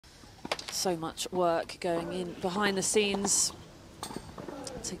so much work going in behind the scenes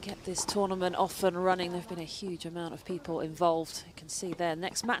to get this tournament off and running. There have been a huge amount of people involved. You can see their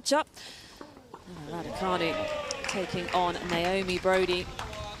next matchup. Raducanu taking on Naomi Broady.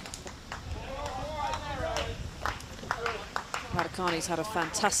 Raducanu's had a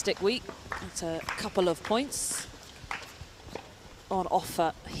fantastic week. It's a couple of points on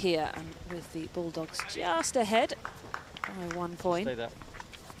offer here, and with the Bulldogs just ahead by 1 point.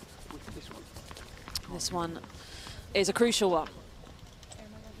 This one is a crucial one.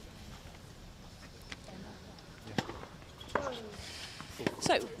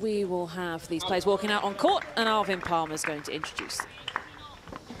 So we will have these players walking out on court, and Arvind Plamer is going to introduce them.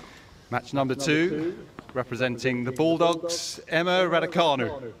 Match number 2, representing the Bulldogs, Emma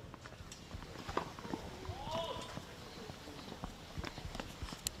Raducanu.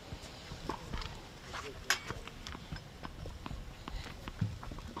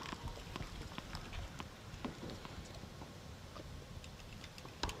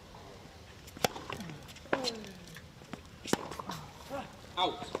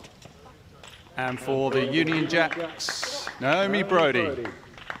 And for the Union Jacks, Naomi Broady.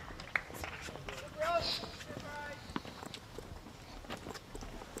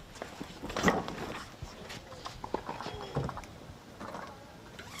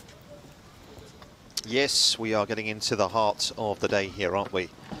 Yes, we are getting into the heart of the day here, aren't we?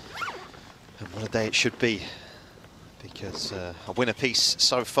 And what a day it should be, because a win apiece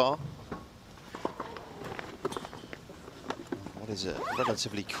so far. What is it?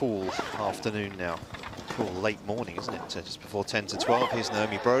 Relatively cool afternoon now. Cool late morning, isn't it? Just before 10 to 12. Here's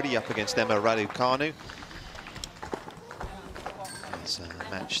Naomi Broady up against Emma Raducanu. It's a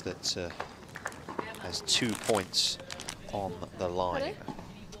match that has 2 points on the line.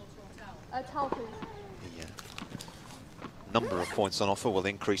 The number of points on offer will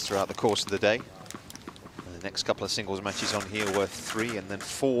increase throughout the course of the day. And the next couple of singles matches on here worth 3, and then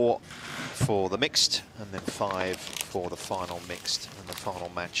 4 for the mixed, and then 5 for the final mixed and the final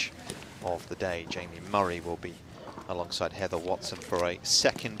match of the day. Jamie Murray will be alongside Heather Watson for a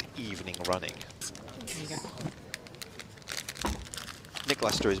second evening running. Nick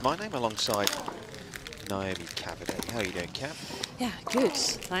Lester is my name, alongside Naomi Cavaday. How are you doing, Cav? Yeah, good,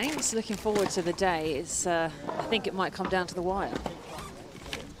 thanks. Looking forward to the day. It's, I think it might come down to the wire.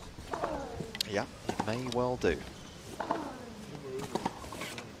 Yeah, it may well do.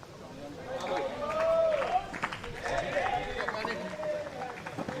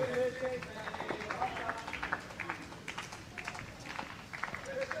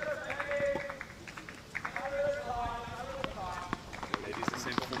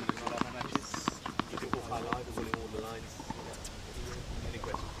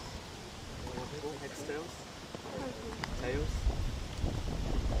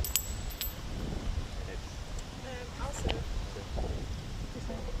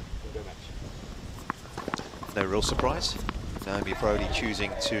 No real surprise. Naomi Broady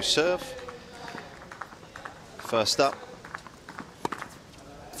choosing to serve. First up.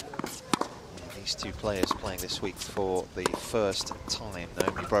 And these two players playing this week for the first time.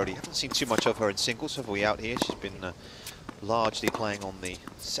 Naomi Broady, haven't seen too much of her in singles, have we, out here? She's been largely playing on the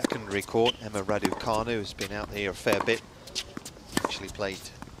secondary court. Emma Raducanu has been out here a fair bit. Actually played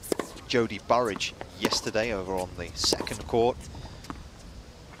Jodie Burridge yesterday over on the second court.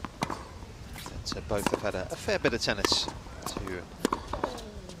 So both have had a fair bit of tennis to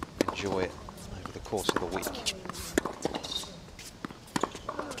enjoy it over the course of the week.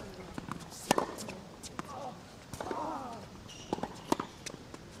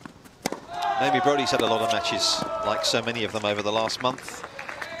 Naomi Broady's had a lot of matches, like so many of them over the last month.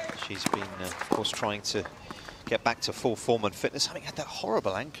 She's been, of course, trying to get back to full form and fitness, having had that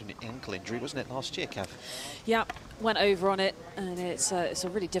horrible ankle injury, wasn't it, last year, Cav? Yeah, went over on it, and it's a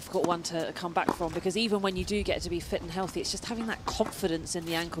really difficult one to come back from, because even when you do get to be fit and healthy, it's just having that confidence in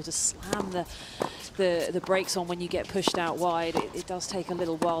the ankle to slam the brakes on when you get pushed out wide. It does take a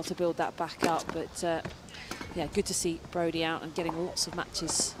little while to build that back up, but yeah, good to see Broady out and getting lots of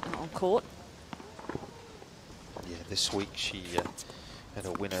matches on court. Yeah, this week she had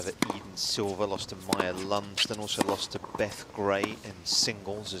a win over Eden Silver, lost to Maya Lumsden, also lost to Beth Gray in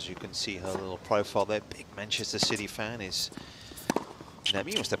singles, as you can see her little profile there. Big Manchester City fan is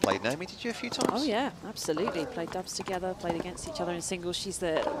Naomi. You must have played Naomi, did you, a few times? Oh yeah, absolutely. Played dubs together, played against each other in singles. She's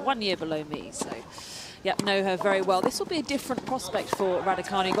the 1 year below me, so yeah, know her very well. This will be a different prospect for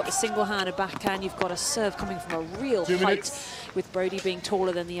Raducanu. You've got the single-handed backhand, you've got a serve coming from a real height, with Broady being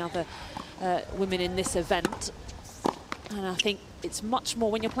taller than the other women in this event. And I think it's much more,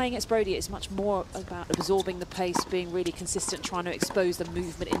 when you're playing against Broady, it's much more about absorbing the pace, being really consistent, trying to expose the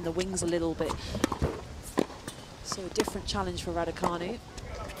movement in the wings a little bit. So a different challenge for Raducanu.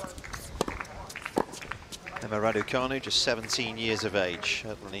 Emma Raducanu, just 17 years of age,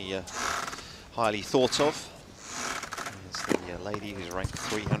 certainly highly thought of. Is the lady who's ranked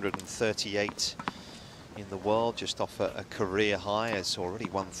 338 in the world, just off a career high, has already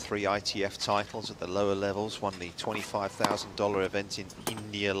won 3 ITF titles at the lower levels, won the $25,000 event in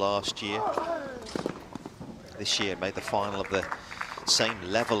India last year. This year made the final of the same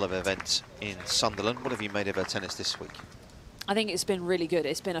level of event in Sunderland. What have you made of her tennis this week? I think it's been really good.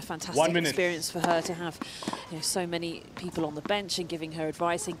 It's been a fantastic experience for her to have, you know, so many people on the bench and giving her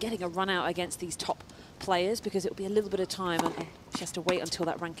advice and getting a run out against these top players, because it'll be a little bit of time and she has to wait until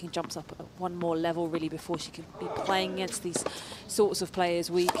that ranking jumps up one more level really before she can be playing against these sorts of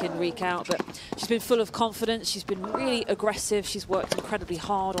players week in, week out. But she's been full of confidence. She's been really aggressive. She's worked incredibly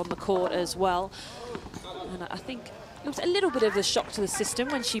hard on the court as well. And I think it was a little bit of a shock to the system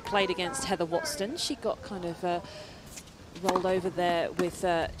when she played against Heather Watson. She got kind of rolled over there with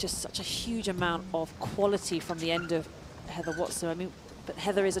just such a huge amount of quality from the end of Heather Watson. I mean, but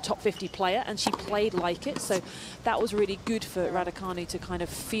Heather is a top 50 player and she played like it, so that was really good for Raducanu to kind of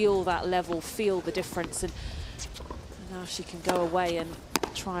feel that level, feel the difference, and now she can go away and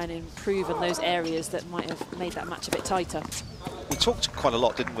try and improve in those areas that might have made that match a bit tighter. We talked quite a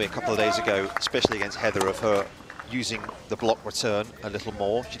lot, didn't we, a couple of days ago, especially against Heather, of her using the block return a little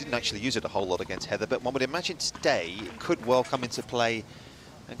more. She didn't actually use it a whole lot against Heather, but one would imagine today it could well come into play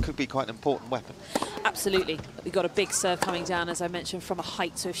and could be quite an important weapon. Absolutely. We've got a big serve coming down, as I mentioned, from a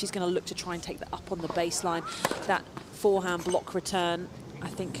height, so if she's going to look to try and take that up on the baseline, that forehand block return, I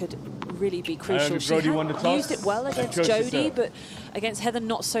think, could really be crucial. She had used it well against Jodie, but against Heather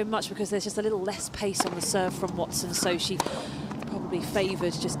not so much, because there's just a little less pace on the serve from Watson, so she probably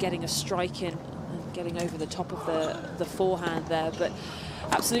favoured just getting a strike in and getting over the top of the forehand there. But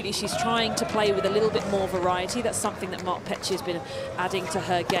absolutely, she's trying to play with a little bit more variety. That's something that Mark Petchey has been adding to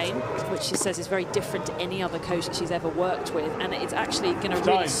her game, which she says is very different to any other coach that she's ever worked with. And it's actually going to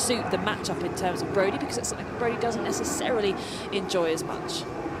really suit the matchup in terms of Broady, because it's something that Broady doesn't necessarily enjoy as much.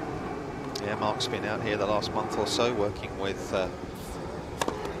 Yeah, Mark's been out here the last month or so working with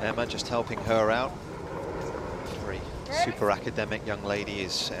Emma, just helping her out. Very super academic young lady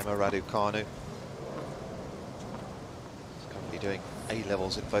is Emma Raducanu. Currently doing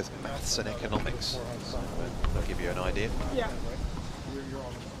A-levels in both maths and economics. So that'll give you an idea. Yeah.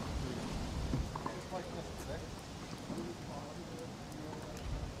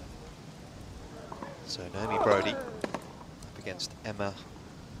 So Naomi Broady up against Emma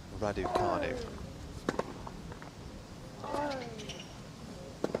Raducanu.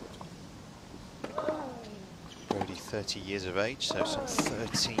 Broady 30 years of age, so some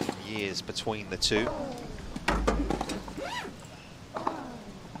 13 years between the two.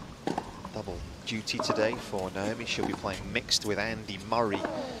 Double duty today for Naomi. She'll be playing mixed with Andy Murray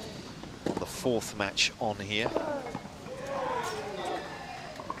on the 4th match on here.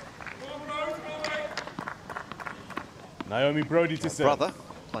 Naomi Broady to serve. Brother,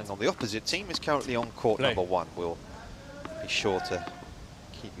 playing on the opposite team, is currently on court number 1. We'll be sure to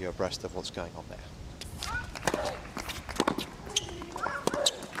keep you abreast of what's going on there.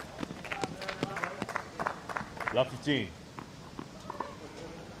 Love 15.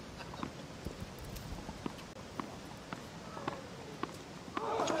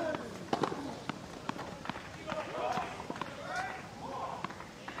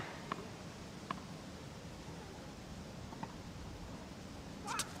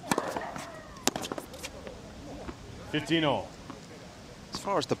 all. As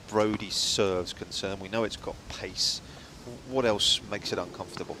far as the Broady serve's concerned, we know it's got pace. What else makes it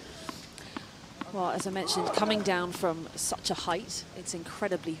uncomfortable? Well, as I mentioned, coming down from such a height, it's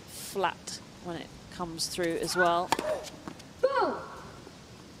incredibly flat when it comes through as well.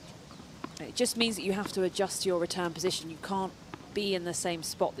 It just means that you have to adjust your return position. You can't be in the same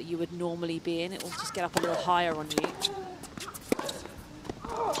spot that you would normally be in. It will just get up a little higher on you.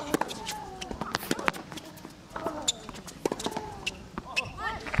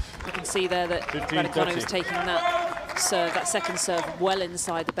 You can see there that Raducanu was taking that serve, that second serve, well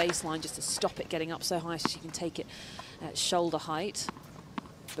inside the baseline just to stop it getting up so high so she can take it at shoulder height.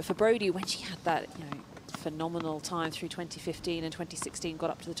 But for Broady, when she had that, you know, phenomenal time through 2015 and 2016,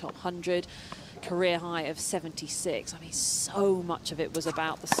 got up to the top 100, career high of 76. I mean, so much of it was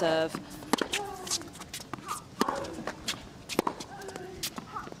about the serve.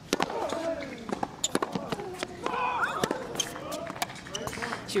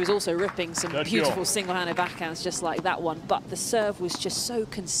 She was also ripping some beautiful single-handed backhands just like that one, but the serve was just so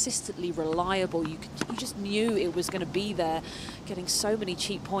consistently reliable. You just knew it was going to be there, getting so many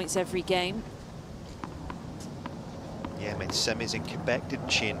cheap points every game. Yeah, made semis in Quebec, didn't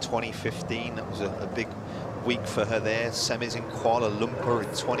she, in 2015? That was a big week for her there. Semis in Kuala Lumpur in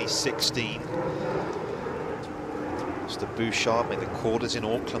 2016. Mr. Bouchard made the quarters in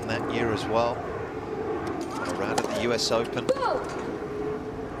Auckland that year as well. Around at the US Open.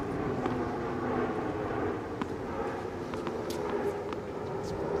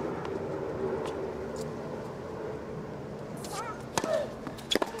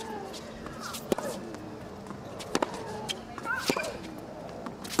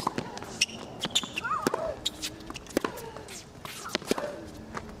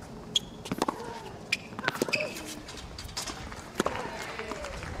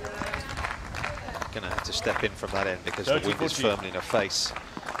 Step in from that end because the wind is firmly in her face.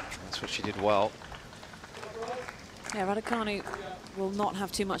 That's what she did well. Yeah, Raducanu will not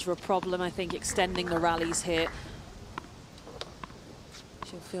have too much of a problem, I think, extending the rallies here.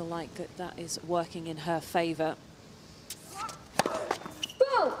 She'll feel like that is working in her favour.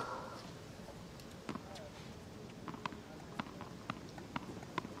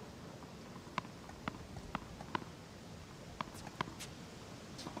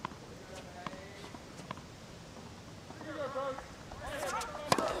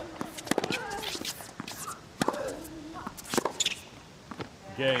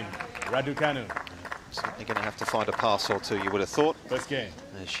 Game, Raducanu. Certainly going to have to find a pass or two, you would have thought. First game.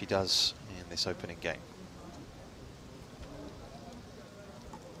 As she does in this opening game.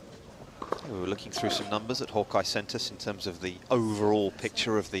 We were looking through some numbers at Hawkeye sent us in terms of the overall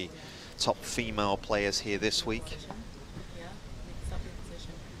picture of the top female players here this week.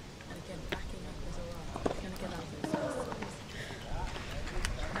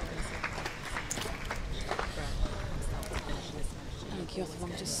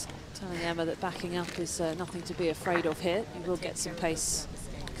 Keothavong just telling Emma that backing up is nothing to be afraid of here. You will get some pace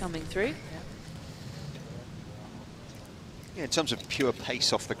coming through. Yeah, in terms of pure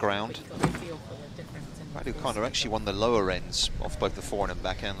pace off the ground, Raducanu actually won the lower ends of both the forehand and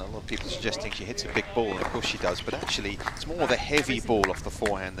backhand. A lot of people suggesting she hits a big ball, and of course she does, but actually it's more of a heavy ball off the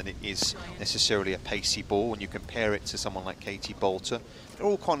forehand than it is necessarily a pacey ball when you compare it to someone like Katie Boulter. They're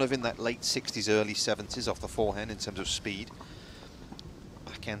all kind of in that late 60s, early 70s off the forehand in terms of speed.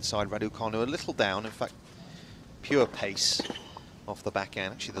 Backhand side, Raducanu a little down. In fact, pure pace off the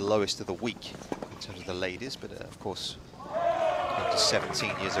backhand, actually the lowest of the week in terms of the ladies, but of course, up to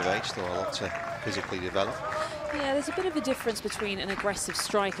 17 years of age, still a lot to physically develop. Yeah, there's a bit of a difference between an aggressive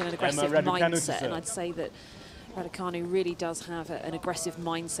strike and an aggressive mindset, and I'd say that Raducanu really does have an aggressive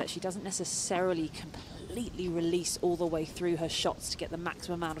mindset. She doesn't necessarily completely release all the way through her shots to get the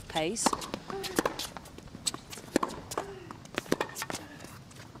maximum amount of pace.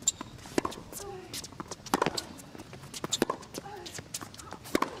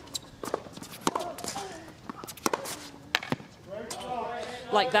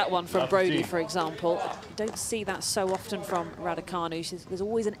 Like that one from Broady, for example. You don't see that so often from Raducanu. There's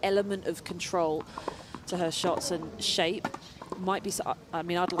always an element of control to her shots and shape. Might be, I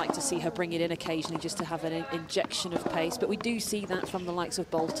mean, I'd like to see her bring it in occasionally just to have an injection of pace, but we do see that from the likes of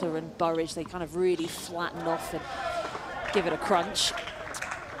Boulter and Burridge. They kind of really flatten off and give it a crunch.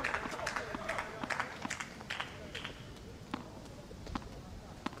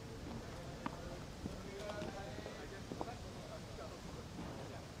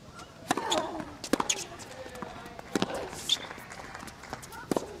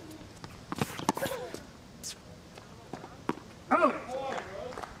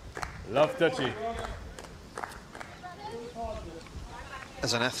 Love touchy.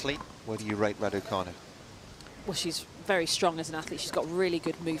 As an athlete, where do you rate Raducanu? Well, she's very strong as an athlete. She's got really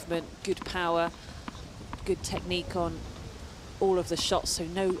good movement, good power, good technique on all of the shots, so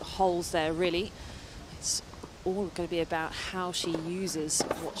no holes there, really. It's all going to be about how she uses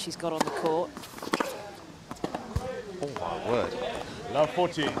what she's got on the court. Oh, my word. Love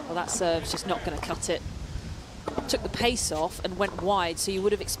 14. Well, that serve's just not going to cut it. Took the pace off and went wide, so you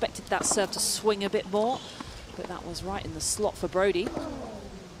would have expected that serve to swing a bit more, but that was right in the slot for Broady.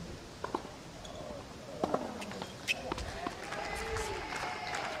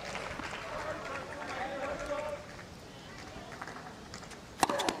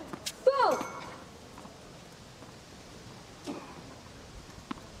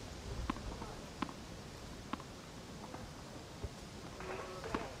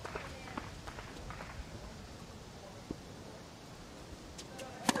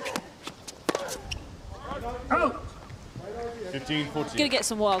 15-14. Going to get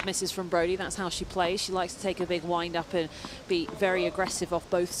some wild misses from Broady. That's how she plays. She likes to take a big wind up and be very aggressive off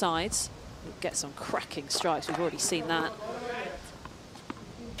both sides. Get some cracking strikes. We've already seen that.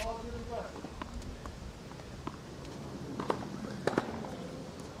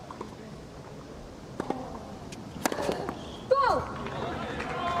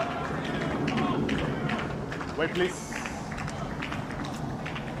 Wait, please.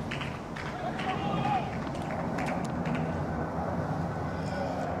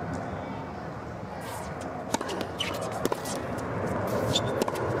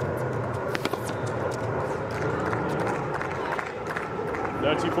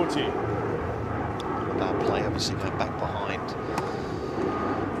 Bad play, obviously going back behind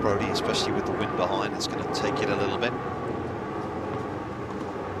Broady, especially with the wind behind. It's going to take it a little bit.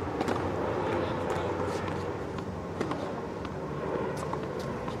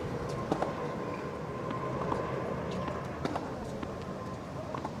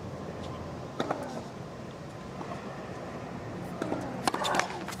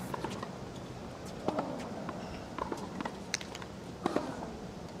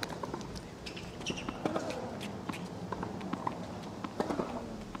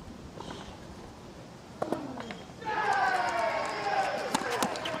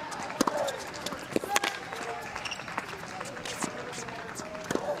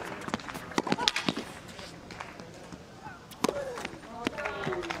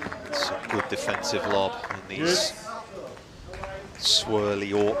 Defensive lob in these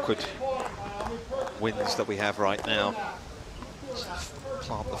swirly, awkward winds that we have right now.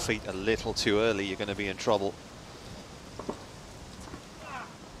 Plant the feet a little too early, you're going to be in trouble.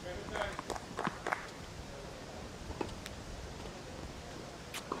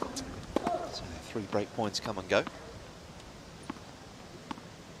 So 3 break points come and go.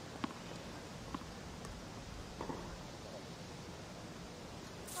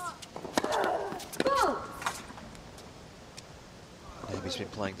 Naomi's been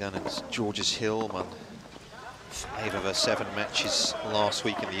playing down in George's Hill, won 8 of her 7 matches last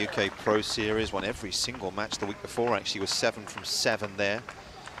week in the UK Pro Series, won every single match the week before, actually was 7 from 7 there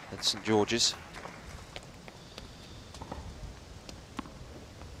at St George's.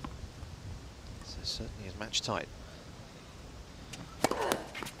 So certainly is match tight.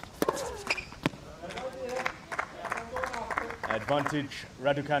 Advantage,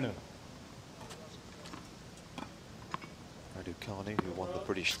 Raducanu. Raducanu, who won the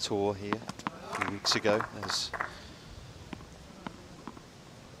British Tour here a few weeks ago as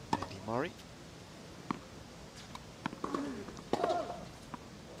Andy Murray.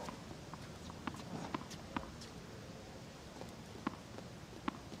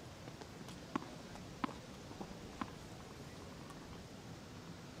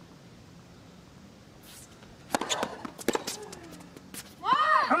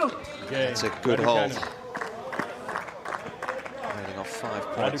 That's a good hold. Railing off 5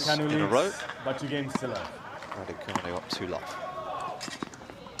 points Raducanu in a row. leads, but 2 games to love. Raducanu up 2 love.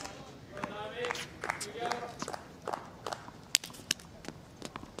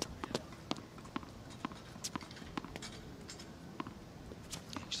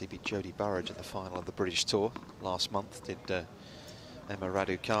 Actually beat Jodie Burrage at the final of the British Tour last month, did Emma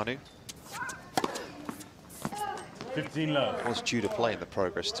Raducanu. 15 love. Was due to play in the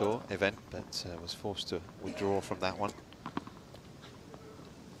Progress Tour event, but was forced to withdraw from that one.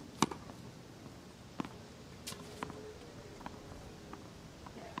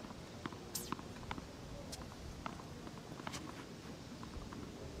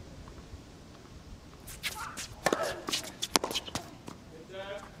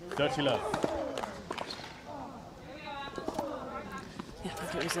 Dirty love. Yeah, I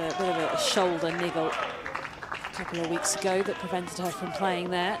think it was a bit of a shoulder niggle a couple of weeks ago that prevented her from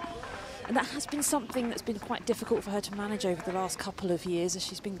playing there. And that has been something that's been quite difficult for her to manage over the last couple of years as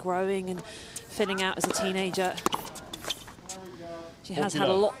she's been growing and filling out as a teenager. She has had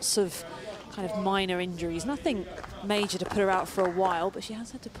lots of kind of minor injuries, nothing major to put her out for a while, but she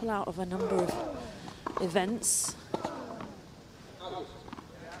has had to pull out of a number of events.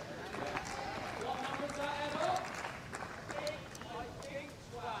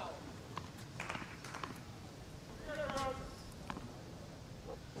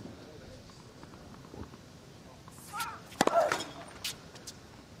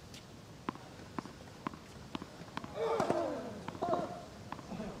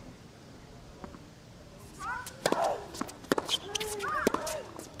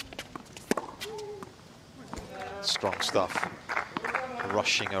 Strong stuff.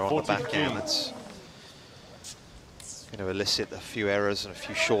 Rushing her on the backhand. It's going to elicit a few errors and a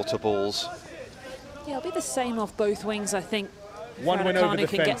few shorter balls. Yeah, it'll be the same off both wings, I think. One win over the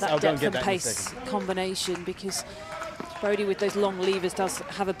can get fence. that I'll go and depth get and that in a pace second. combination, because Broady with those long levers does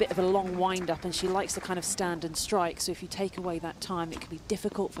have a bit of a long wind-up, and she likes to kind of stand and strike. So if you take away that time, it can be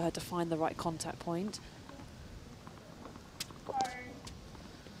difficult for her to find the right contact point.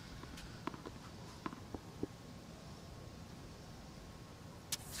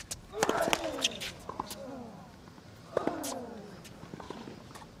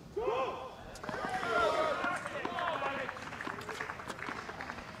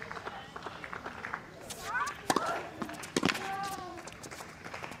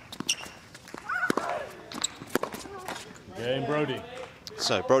 Game Broady.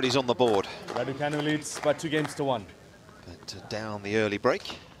 So Broady's on the board. Raducanu leads by 2 games to 1. But down the early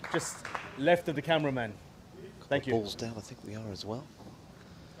break. Just left of the cameraman. Thank you. Balls down, I think we are as well.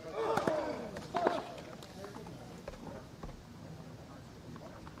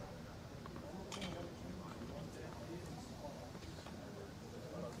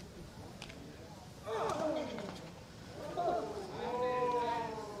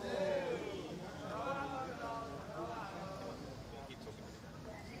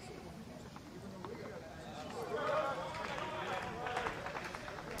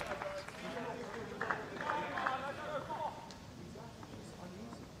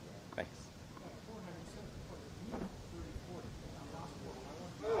 Thanks.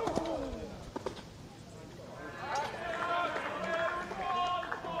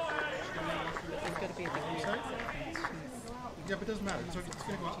 Yeah, but it doesn't matter. It's going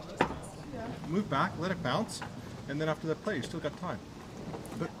to go out. Move back, let it bounce, and then after that play, you still got time.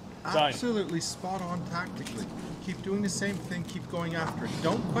 But absolutely spot on tactically. Keep doing the same thing, keep going after it.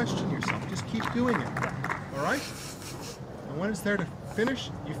 Don't question yourself, just keep doing it. All right? And when it's there to finish,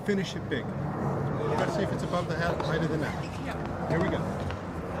 you finish it big. Try to see if it's above the height of the net. Here we go.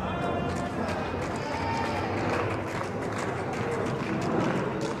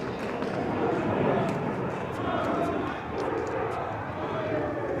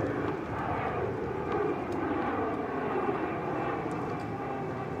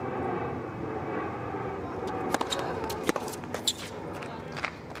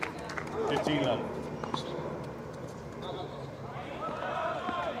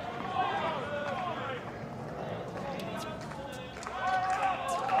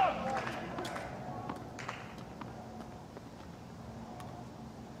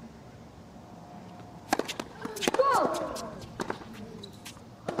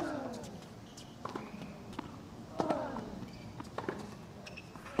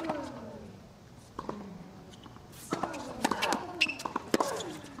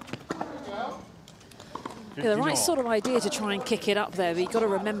 Yeah, the right sort of idea to try and kick it up there, but you've got to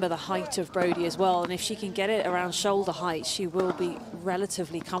remember the height of Broady as well, and if she can get it around shoulder height, she will be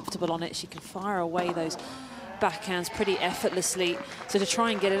relatively comfortable on it. She can fire away those backhands pretty effortlessly. So to try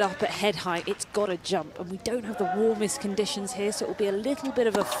and get it up at head height, it's got to jump, and we don't have the warmest conditions here, so it will be a little bit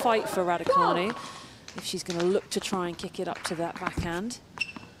of a fight for Raducanu if she's going to look to try and kick it up to that backhand.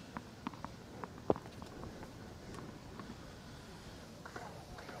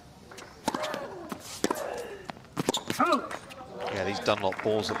 Yeah, these Dunlop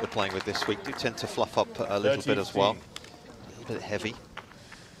balls that we're playing with this week do tend to fluff up a little bit as well. A little bit heavy.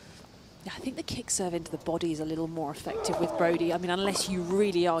 Yeah, I think the kick serve into the body is a little more effective with Broady. I mean, unless you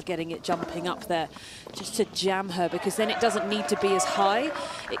really are getting it jumping up there, just to jam her, because then it doesn't need to be as high.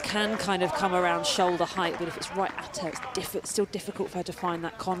 It can kind of come around shoulder height, but if it's right at her, it's still difficult for her to find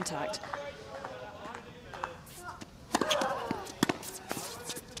that contact.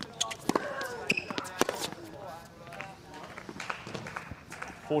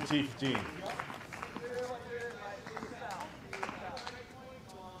 $40-15.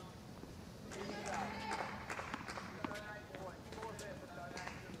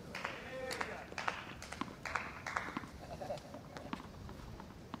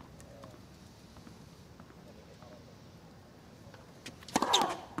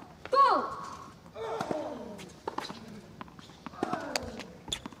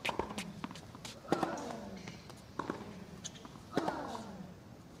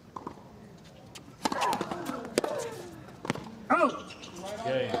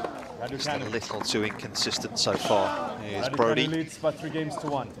 Just a little too inconsistent so far. Here's Broady Broady. leads by 3 games to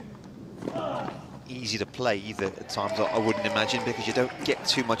 1. Easy to play either at times, I wouldn't imagine, because you don't get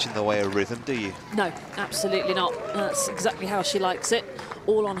too much in the way of rhythm, do you? No, absolutely not. That's exactly how she likes it.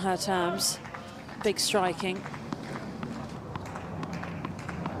 All on her terms. Big striking.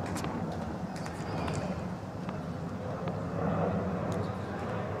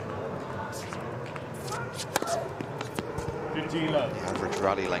 The average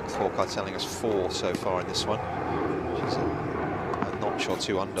rally length, Hawkeye telling us 4 so far in this one. She's notch or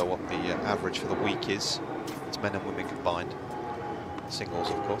two under what the average for the week is. It's men and women combined. Singles,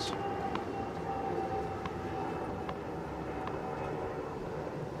 of course.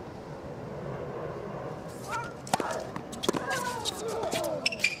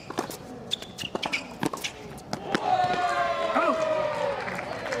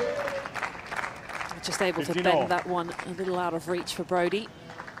 Just able to bend that one a little out of reach for Broady.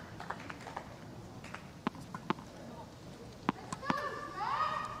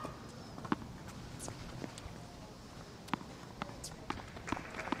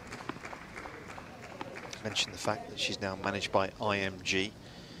 Mention the fact that she's now managed by IMG,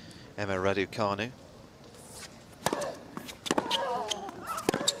 Emma Raducanu.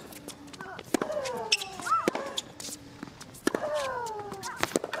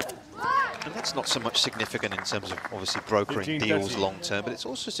 And that's not so much significant in terms of obviously brokering deals long term, but it's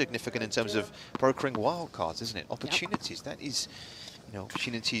also significant in terms of brokering wildcards, isn't it? Opportunities. Yep. That is, you know,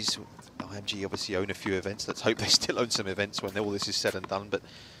 opportunities. IMG obviously own a few events. Let's hope they still own some events when all this is said and done, but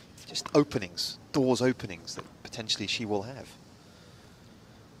just openings, doors openings that potentially she will have.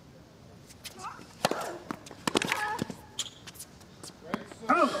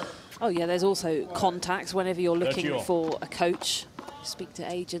 Oh yeah, there's also contacts whenever you're looking for a coach. Speak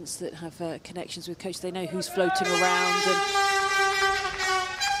to agents that have connections with coaches. They know who's floating around. And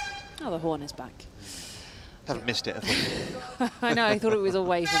oh, the horn is back. Haven't missed it, have we? I know, I thought it was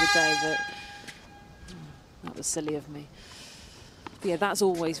away for the day, but that was silly of me. But yeah, that's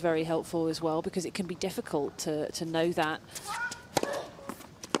always very helpful as well, because it can be difficult to know that.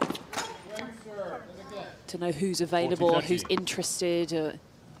 To know who's available, or who's interested, or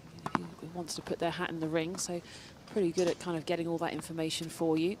who wants to put their hat in the ring. So pretty good at kind of getting all that information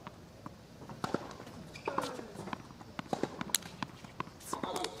for you.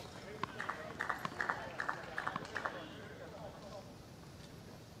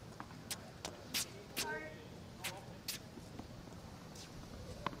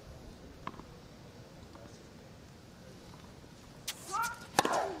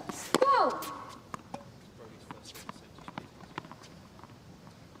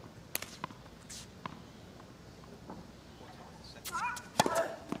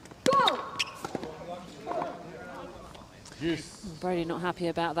 Broady not happy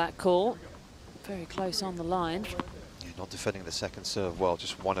about that call. Very close on the line. Yeah, not defending the second serve well,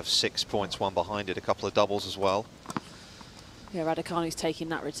 just 1 of 6 points, one behind it, a couple of doubles as well. Yeah, Raducanu's taking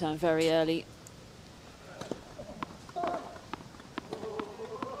that return very early.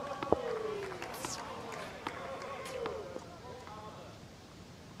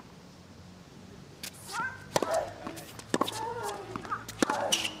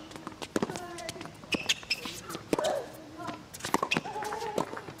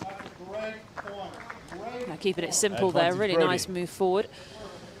 Keeping it simple there, really nice move forward.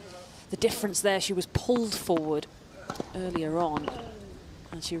 The difference there, she was pulled forward earlier on,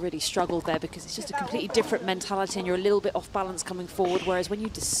 and she really struggled there because it's just a completely different mentality and you're a little bit off balance coming forward, whereas when you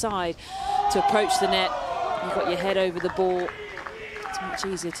decide to approach the net, you've got your head over the ball, it's much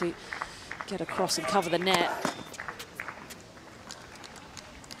easier to get across and cover the net.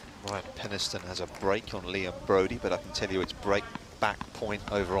 Ryan Penniston has a break on Liam Broady, but I can tell you it's break back point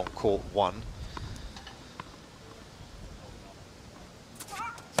over on court 1.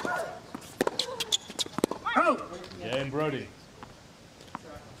 Game Broady.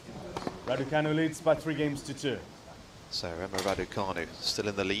 Raducanu leads by 3 games to 2. So Emma Raducanu still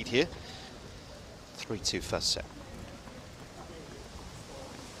in the lead here. 3-2 first set.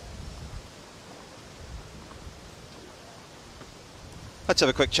 Let's have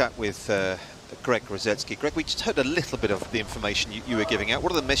a quick chat with Greg Rusedski. Greg, we just heard a little bit of the information you were giving out.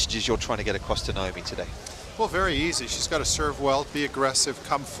 What are the messages you're trying to get across to Naomi today? Well, very easy. She's got to serve well, be aggressive,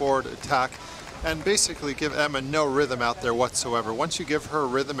 come forward, attack, and basically give Emma no rhythm out there whatsoever. Once you give her a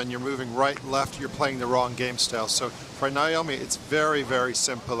rhythm and you're moving right and left, you're playing the wrong game style. So for Naomi, it's very, very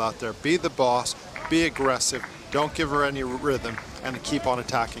simple out there. Be the boss, be aggressive, don't give her any rhythm, and keep on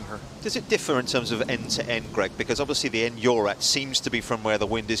attacking her. Does it differ in terms of end to end, Greg? Because obviously the end you're at seems to be from where the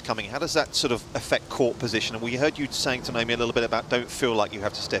wind is coming. How does that sort of affect court position? And we heard you saying to Naomi a little bit about don't feel like you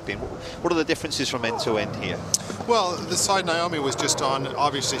have to step in. What are the differences from end to end here? Well, the side Naomi was just on,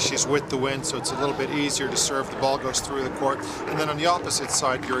 obviously she's with the wind, so it's a little bit easier to serve. The ball goes through the court. And then on the opposite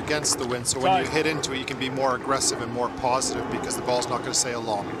side, you're against the wind, so when you hit into it, you can be more aggressive and more positive because the ball's not going to sail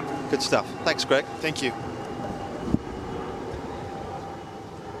long. Good stuff. Thanks, Greg. Thank you.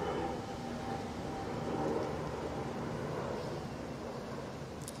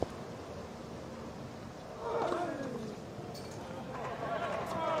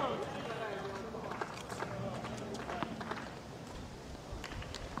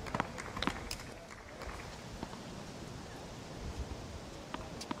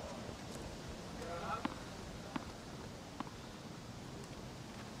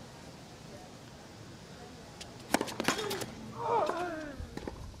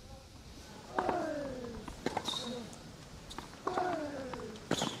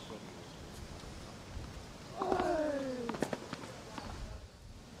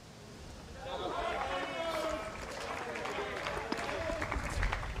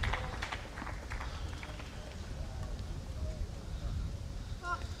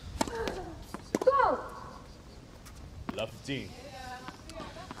 15.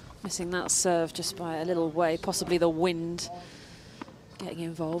 Missing that serve just by a little way, possibly the wind getting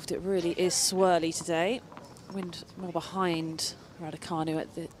involved. It really is swirly today. Wind more behind Raducanu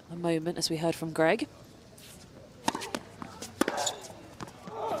at the moment, as we heard from Greg.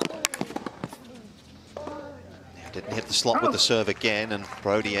 Didn't hit the slot with the serve again, and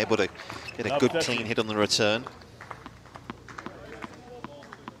Broady able to get a good clean hit on the return.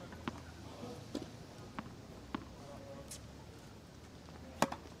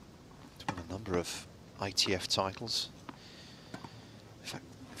 It's won a number of ITF titles. In fact,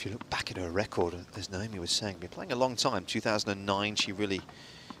 if you look back at her record, as Naomi was saying, been playing a long time. 2009, she really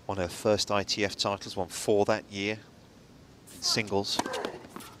won her first ITF titles, won 4 that year in singles,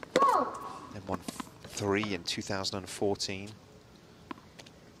 then won 3 in 2014.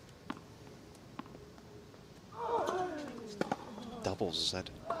 Doubles has had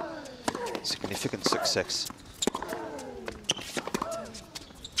significant success.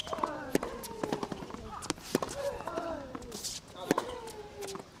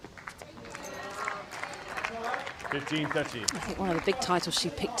 I think one of the big titles she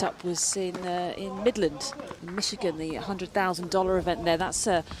picked up was in Midland, in Michigan, the $100,000 event there. That's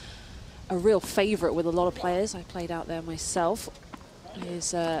a real favourite with a lot of players. I played out there myself.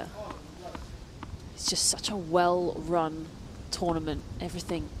 It's just such a well-run tournament.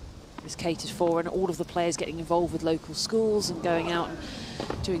 Everything is catered for, and all of the players getting involved with local schools and going out and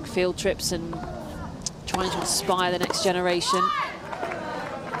doing field trips and trying to inspire the next generation.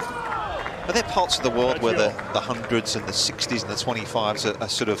 Are there parts of the world where the hundreds and the 60s and the 25s are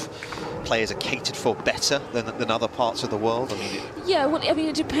sort of players are catered for better than other parts of the world? I mean, yeah, well, I mean,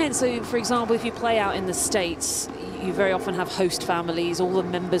 it depends. So, for example, if you play out in the States, you very often have host families. All the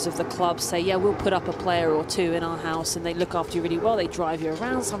members of the club say, yeah, we'll put up a player or two in our house, and they look after you really well. They drive you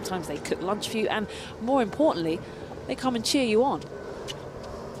around. Sometimes they cook lunch for you. And more importantly, they come and cheer you on.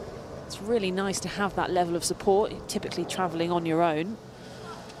 It's really nice to have that level of support. You're typically traveling on your own.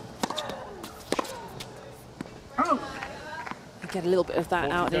 You get a little bit of that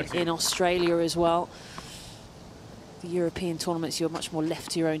out in Australia as well. The European tournaments, you're much more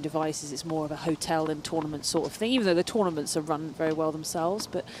left to your own devices. It's more of a hotel and tournament sort of thing, even though the tournaments are run very well themselves.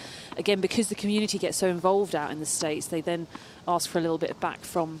 But again, because the community gets so involved out in the States, they then ask for a little bit back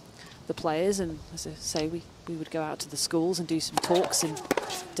from the players. And as I say, we would go out to the schools and do some talks and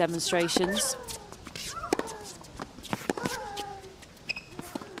demonstrations.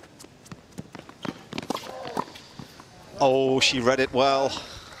 oh, she read it well.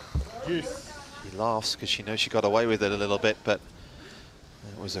 Juice. She laughs because she knows she got away with it a little bit, but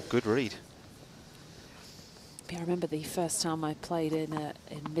it was a good read. I remember the first time I played in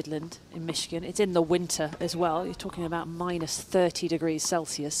Midland, in Michigan. It's in the winter as well. You're talking about minus 30 degrees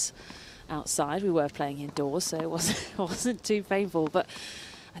Celsius outside. We were playing indoors, so it wasn't too painful. But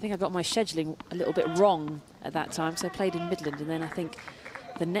I think I got my scheduling a little bit wrong at that time. So I played in Midland, and then I think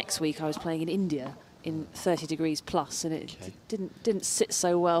the next week I was playing in India in 30 degrees plus, and it didn't sit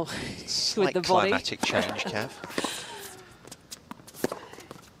so well with the body. Climatic change, Cav.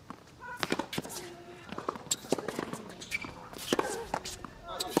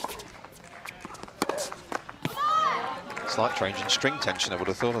 Slight change in string tension, I would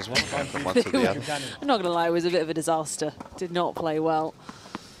have thought as well. From one to the other. I'm not going to lie, it was a bit of a disaster. Did not play well.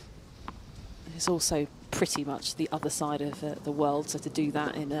 It's also pretty much the other side of the world, so to do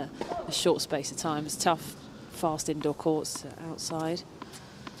that in a short space of time is tough. Fast indoor courts outside.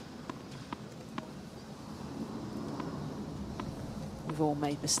 We've all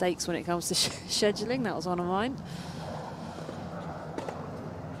made mistakes when it comes to scheduling. That was one of mine.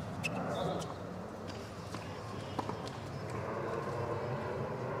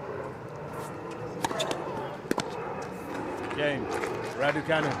 Game.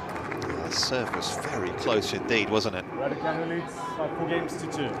 Raducanu. The serve was very close indeed, wasn't it? Raducanu leads by 4 games to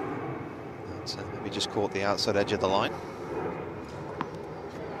 2. So maybe just caught the outside edge of the line.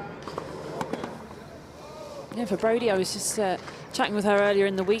 Yeah, for Broady, I was just chatting with her earlier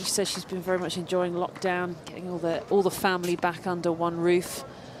in the week. She says she's been very much enjoying lockdown, getting all the family back under one roof.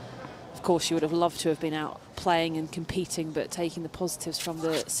 Of course, she would have loved to have been out playing and competing, but taking the positives from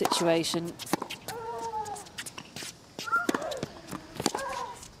the situation.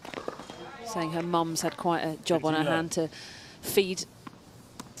 Saying her mum's had quite a job on her hand to feed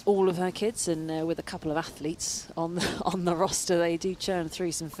all of her kids, and with a couple of athletes on the roster, they do churn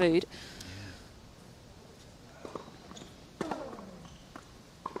through some food.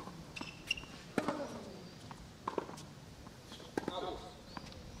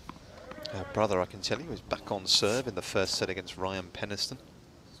 Her brother, I can tell you, was back on serve in the first set against Ryan Penniston.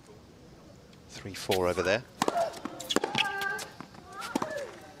 3-4 over there.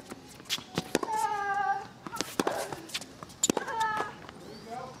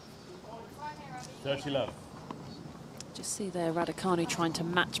 30 love. Just see there Raducanu trying to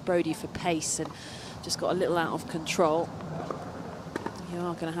match Broady for pace and just got a little out of control. You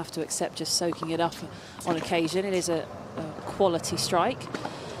are going to have to accept just soaking it up on occasion. It is a quality strike.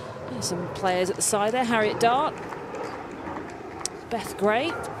 There's some players at the side there. Harriet Dart, Beth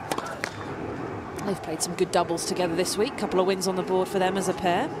Gray. They've played some good doubles together this week. Couple of wins on the board for them as a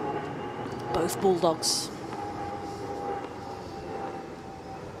pair. Both Bulldogs.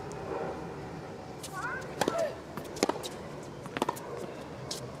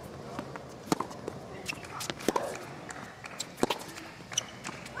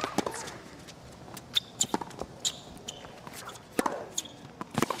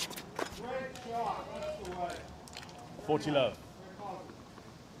 Love.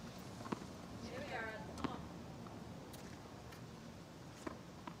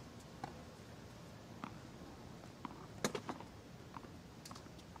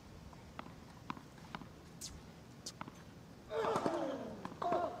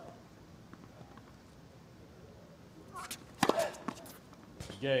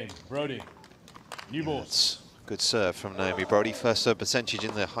 Game, Broady. New balls. Good serve from Naomi Broady. First serve percentage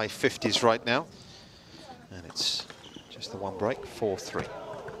in the high 50s right now. And it's just the one break, 4-3.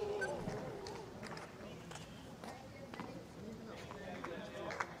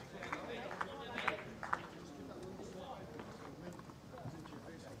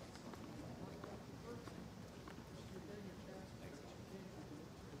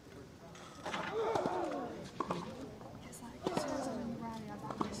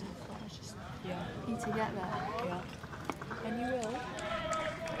 To get there. Yeah. And you will.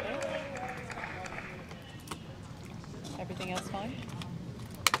 Okay. Everything else fine?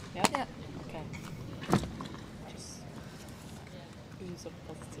 Yeah? Yeah. Okay. Just ooze of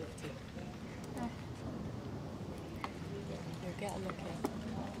positivity. Yeah. You'll get a look in.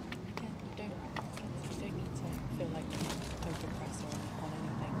 Again, you don't need to feel like over press on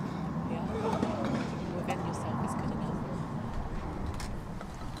anything. Yeah? Within yourself is good enough.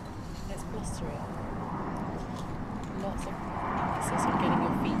 Let's bluster it. Lots of emphasis on getting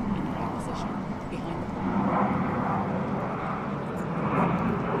your feet in the right position behind the ball.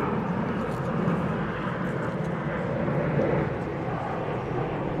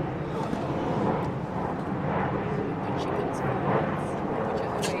 When she comes forwards,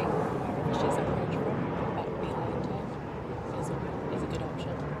 whichever way she's approached from, back behind her is a good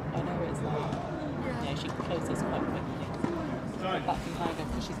option. I know it's like, yeah, she closes quite quickly. Back behind her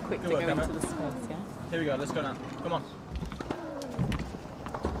because she's quickly going to the space, yeah? Here we go, let's go now. Come on.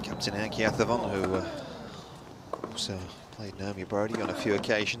 Captain Anne Keothavong, who also played Naomi Broady on a few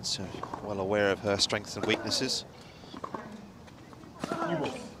occasions, so well aware of her strengths and weaknesses. New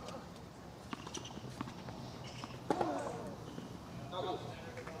ball.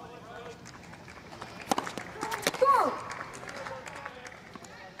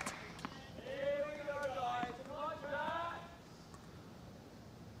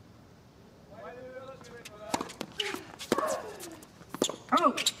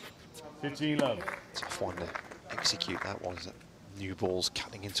 Love. Tough one to execute that one. New balls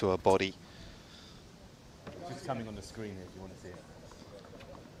cutting into her body. It's just coming on the screen here if you want to see it.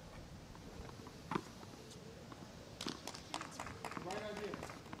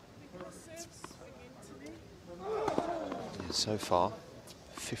 Yeah, so far,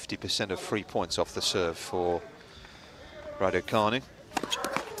 50% of free points off the serve for Raducanu.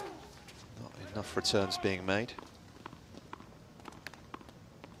 Not enough returns being made.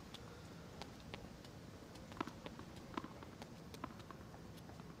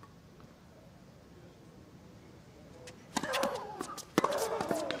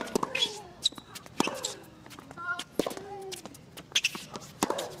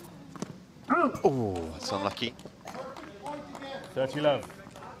 Oh, that's unlucky. 30 love.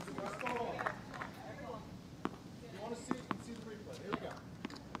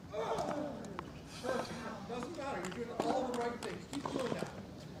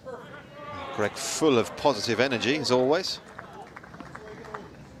 Greg full of positive energy as always.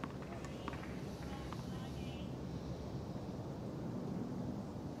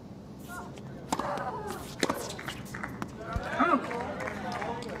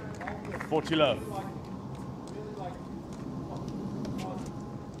 Love.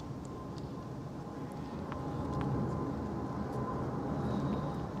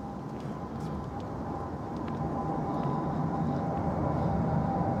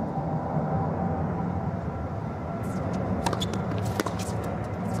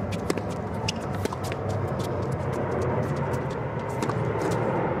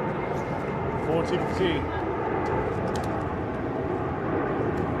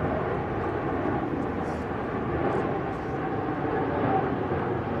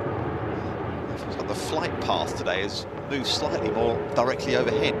 path today has moved slightly more directly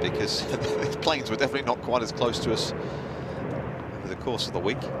overhead, because the planes were definitely not quite as close to us over the course of the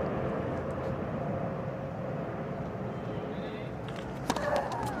week.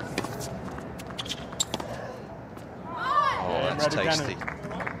 Oh, that's tasty.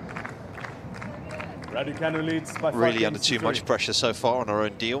 Raducanu leads by 5 Really under games too to much 3. pressure so far on our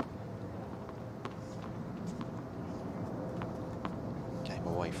own deal. Game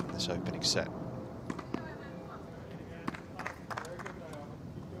away from this opening set.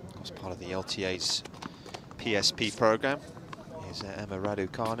 As part of the LTA's PSP program is Emma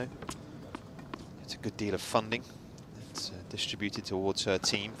Raducanu. It's a good deal of funding. It's distributed towards her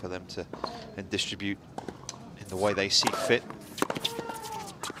team for them to distribute in the way they see fit.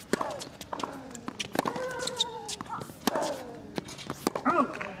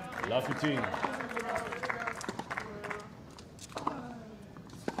 Love your team.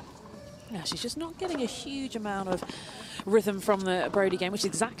 Now, she's just not getting a huge amount of rhythm from the Broady game, which is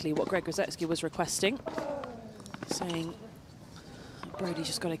exactly what Greg Rusedski was requesting. Saying Broady's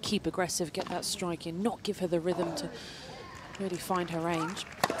just got to keep aggressive, get that strike in, not give her the rhythm to really find her range.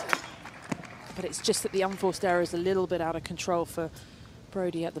 But it's just that the unforced error is a little bit out of control for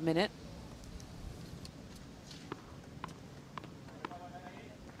Broady at the minute.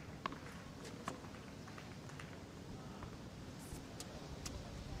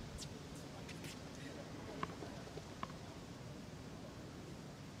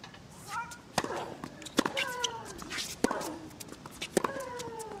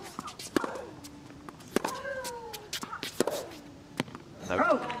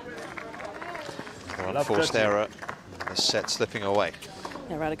 Forced error, and the set slipping away.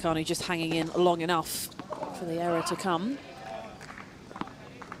 Yeah, Raducanu just hanging in long enough for the error to come.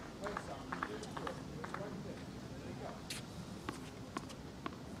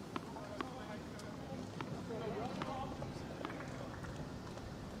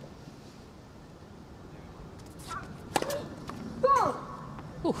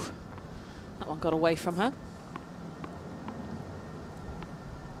 Ooh, that one got away from her.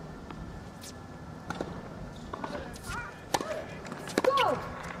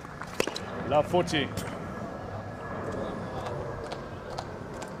 Love 40.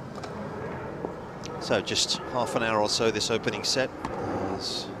 So just half an hour or so this opening set.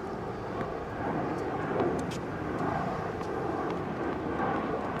 As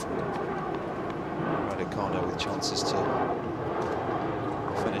Raducanu with chances to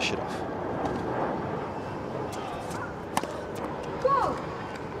finish it off.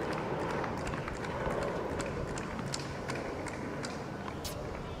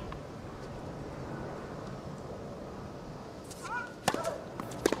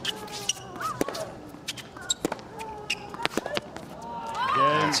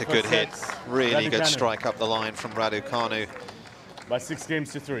 That's a good hit. Really good strike up the line from Raducanu. By 6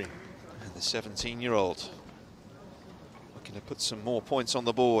 games to 3. And the 17-year-old looking to put some more points on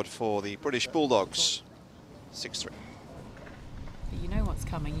the board for the British Bulldogs. 6-3. You know what's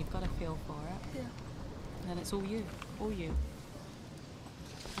coming, you've got to feel for it. Yeah. And then it's all you, all you.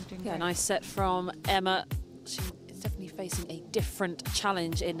 Yeah, nice set from Emma. She is definitely facing a different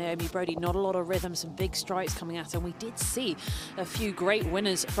challenge in Naomi Broady. Not a lot of rhythm, some big strikes coming at her. And we did see a few great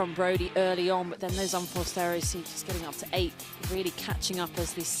winners from Broady early on, but then those unforced errors, see just getting up to 8, really catching up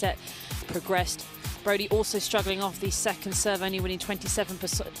as the set progressed. Broady also struggling off the second serve, only winning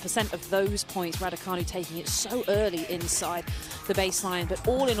 27% of those points. Raducanu taking it so early inside the baseline. But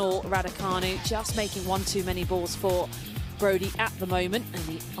all in all, Raducanu just making one too many balls for Broady at the moment, and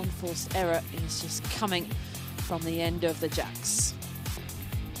the unforced error is just coming from the end of the jacks.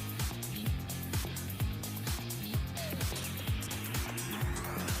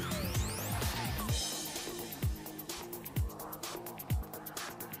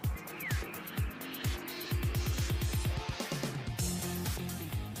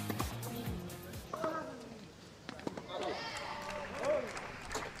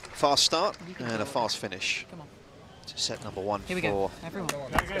 Fast start and a fast finish. Come on. To set number 1 Here we for go. Everyone.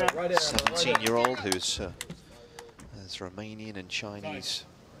 17-year-old who's has Romanian and Chinese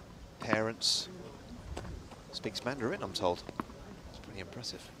parents. Speaks Mandarin, I'm told. It's pretty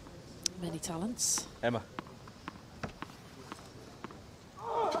impressive. Many talents. Emma.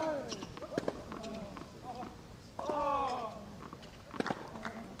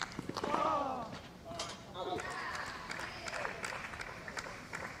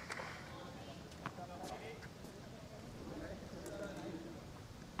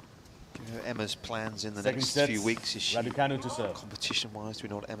 Emma's plans in the Second next sets, few weeks? Is she Raducanu to serve. competition-wise? Do we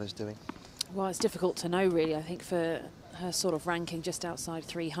know what Emma's doing? Well, it's difficult to know, really. I think for her sort of ranking just outside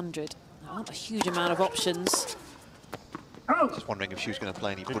 300, There aren't a huge amount of options. Just wondering if she was going to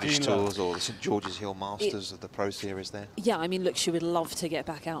play any British Tours or the St George's Hill Masters of the Pro Series there. Yeah, I mean, look, she would love to get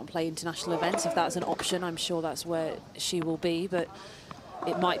back out and play international events. If that's an option, I'm sure that's where she will be. But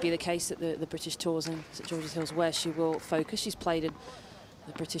it might be the case that the British Tours and St George's Hill is where she will focus. She's played in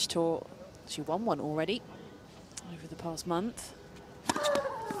the British Tour. She won one already over the past month.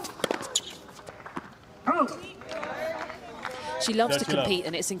 She loves to compete,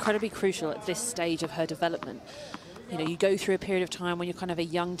 and it's incredibly crucial at this stage of her development. You know, you go through a period of time when you're kind of a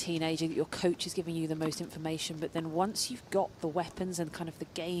young teenager that your coach is giving you the most information, but then once you've got the weapons and kind of the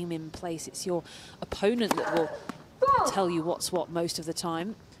game in place, it's your opponent that will tell you what's what most of the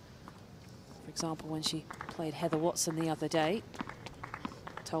time. For example, when she played Heather Watson the other day,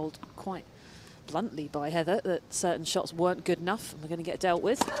 told quite bluntly by Heather that certain shots weren't good enough and were going to get dealt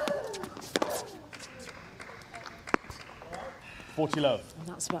with. 40 love. And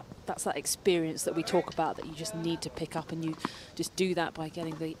that's that experience that we talk about that you just need to pick up, and you just do that by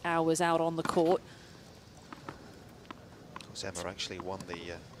getting the hours out on the court. Of course, Emma actually won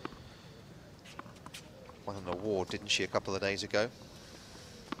an award, didn't she, a couple of days ago?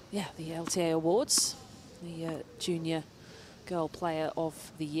 Yeah, the LTA Awards, the Junior Girl Player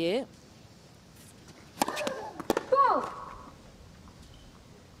of the Year.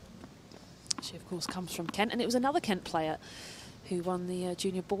 She, of course, comes from Kent, and it was another Kent player who won the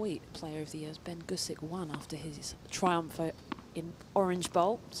Junior Boy Player of the Year. Ben Gusick won after his triumph in Orange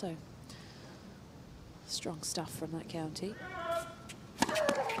Bowl. So, strong stuff from that county.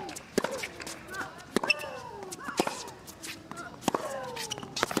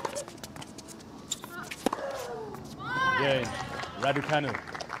 Again, Raducanu.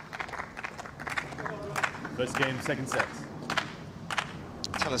 First game, second set.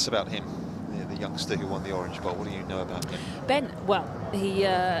 Tell us about him, the youngster who won the Orange Bowl. What do you know about him? Ben, well,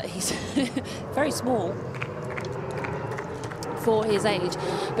 he's very small for his age,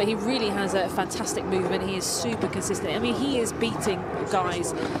 but he really has a fantastic movement. He is super consistent. I mean, he is beating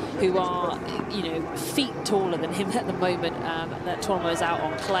guys who are, you know, feet taller than him at the moment. That Tormo is out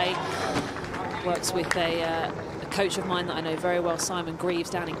on clay. Works with a coach of mine that I know very well, Simon Greaves,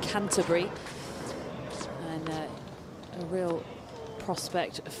 down in Canterbury. And a real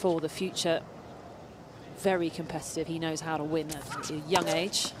prospect for the future. Very competitive. He knows how to win at a young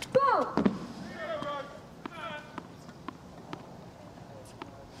age.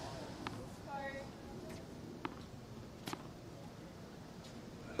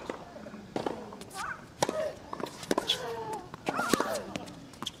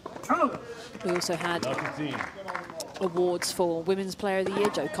 We also had awards for Women's Player of the Year.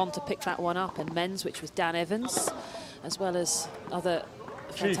 Joe Conter picked that one up, and men's, which was Dan Evans, as well as other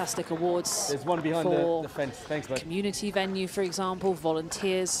fantastic awards. There's one behind for the fence. Thanks, mate. Community venue, for example,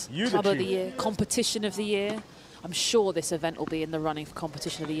 volunteers, Club of the Year, Competition of the Year. I'm sure this event will be in the running for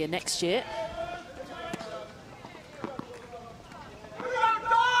Competition of the Year next year.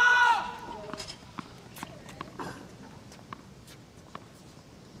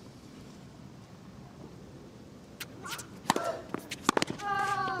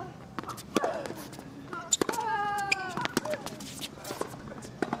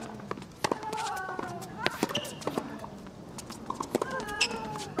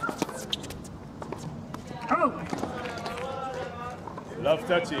 Love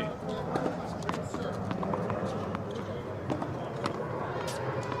touchy.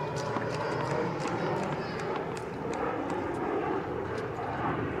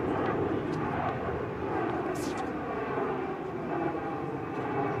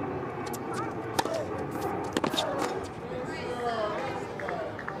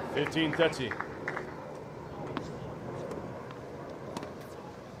 $15-30.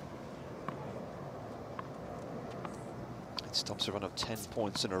 Stops a run of 10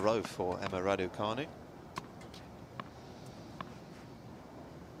 points in a row for Emma Raducanu.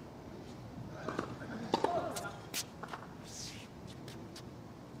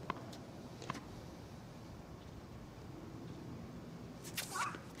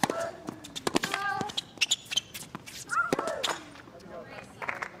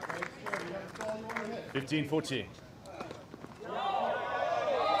 $15-40.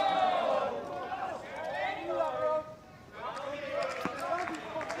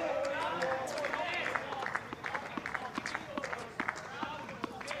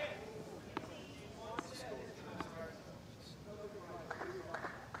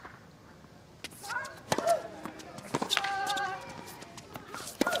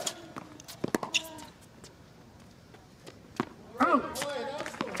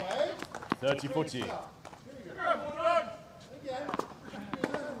 $30-40.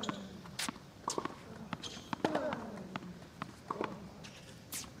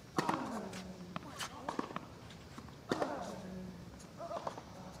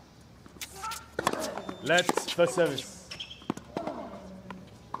 Let's first service.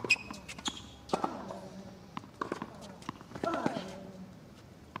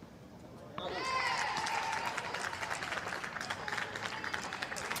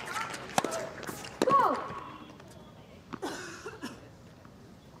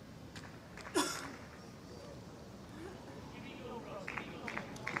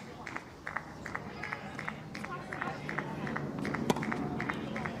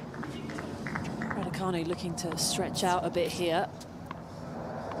 Raducanu looking to stretch out a bit here.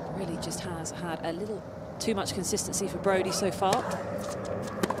 Really just has had a little too much consistency for Broady so far. Oh,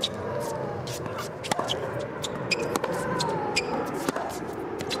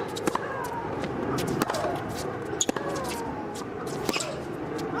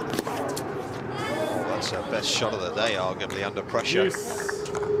 that's her best shot of the day, arguably, under pressure. Yes.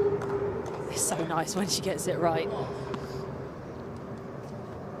 It's so nice when she gets it right.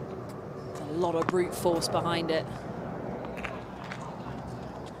 A lot of brute force behind it.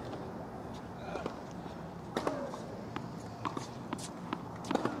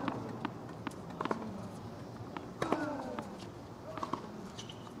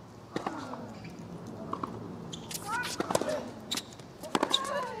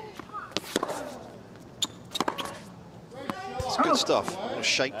 It's good stuff. A little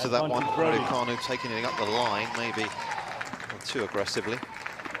shape to that one. Raducanu taking it up the line, maybe too aggressively.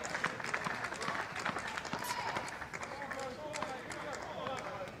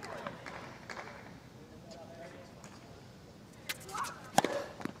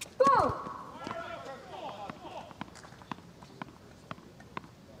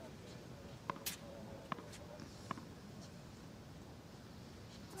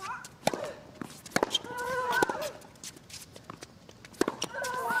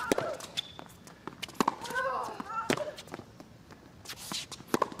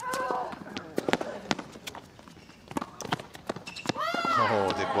 Oh,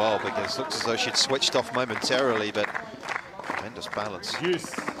 did well, because it looks as though she'd switched off momentarily, but tremendous balance.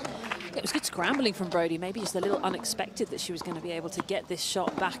 Yes. It was good scrambling from Broady, maybe just a little unexpected that she was going to be able to get this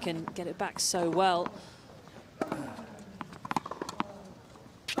shot back and get it back so well.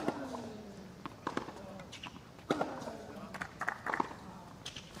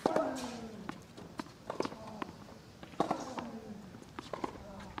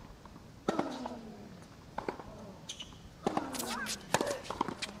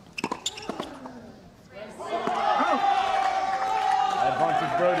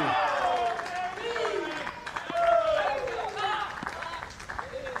 Advantage Broady.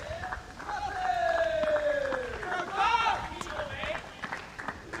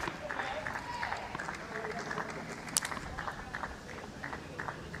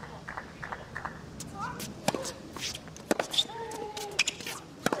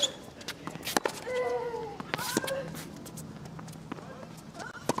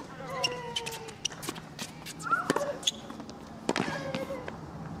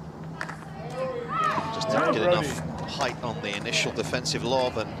 Didn't get enough height on the initial defensive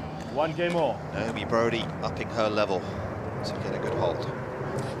lob, and one game more. Naomi Broady upping her level to get a good hold.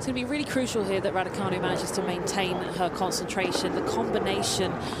 It's going to be really crucial here that Raducanu manages to maintain her concentration. The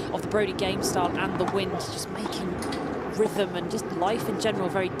combination of the Broady game style and the wind just making rhythm and just life in general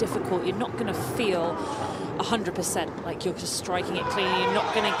very difficult. You're not going to feel 100% like you're just striking it clean. You're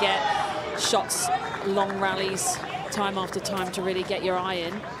not going to get shots, long rallies, time after time to really get your eye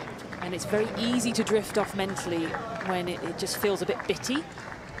in. And it's very easy to drift off mentally when it just feels a bit bitty.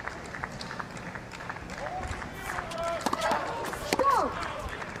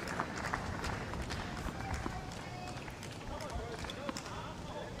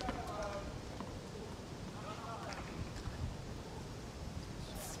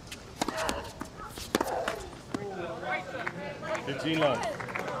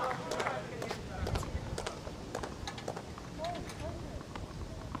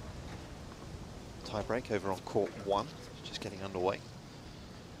 Tie break over on court 1, just getting underway.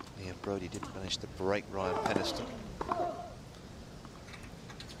 Yeah, Broady didn't manage to break Ryan Penniston.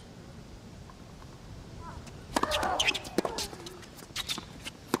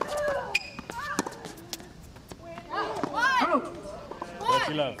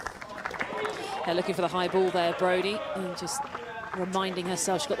 They're looking for the high ball there, Broady, and just reminding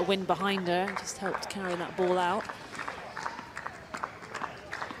herself she's got the wind behind her and just helped carry that ball out.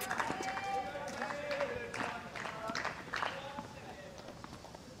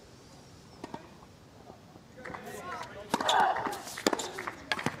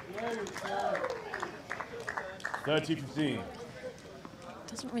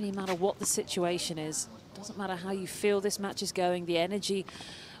 Doesn't really matter what the situation is. Doesn't matter how you feel this match is going. The energy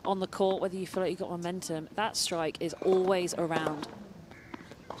on the court, whether you feel like you've got momentum, that strike is always around.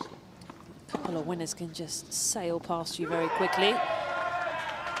 A couple of winners can just sail past you very quickly.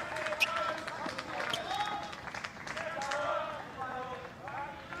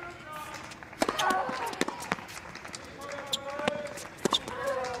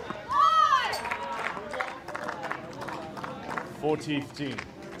 $40-15.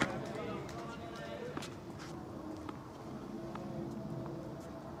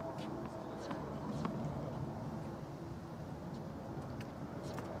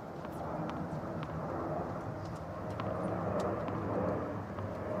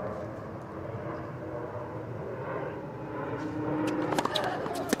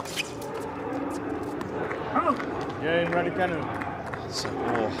 Again, Raducanu. Some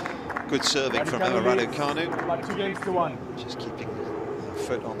more good serving from Raducanu. About 2-1. Just keeping her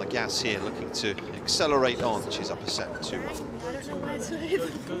foot on the gas here, looking to accelerate on. She's up a set 2-1.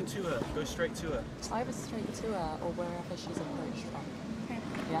 Go to her. Go straight to her. Either straight to her or wherever she's approached from. Okay.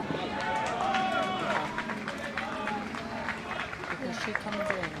 Yeah? Because she comes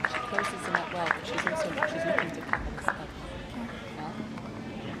in, she closes the net well, but she's looking to cap instead. Yeah?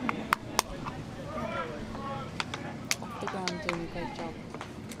 Off the ground, doing a great job.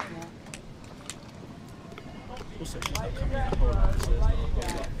 Yeah. Also, she's not coming in the whole lot, so there's not a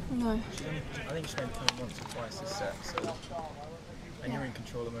whole lot. No. I think she's only coming once or twice this set, so. And you're in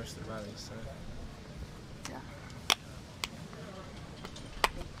control of most of the rallies, so. Yeah.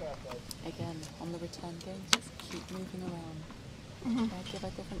 Again, on the return games, just keep moving around. Give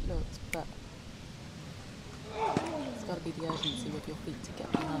her different looks, but it's got to be the urgency with your feet to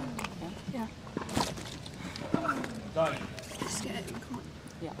get behind. Yeah? Yeah. Done. Just get it. Come on.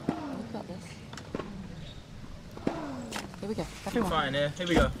 Yeah. We've got this. Here we go. Everyone. Fine, yeah. Here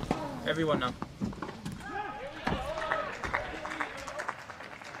we go. Everyone now.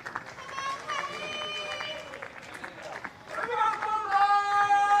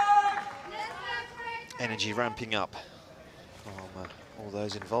 Energy ramping up from all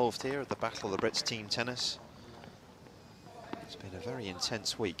those involved here at the Battle of the Brits team tennis. It's been a very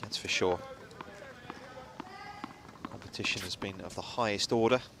intense week, that's for sure. Competition has been of the highest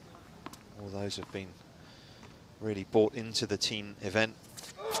order. All those have been really bought into the team event.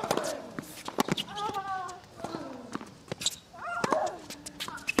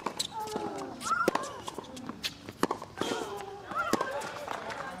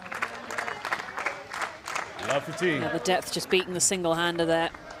 Yeah, the depth just beating the single-hander there.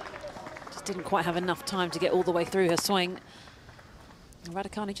 Just didn't quite have enough time to get all the way through her swing.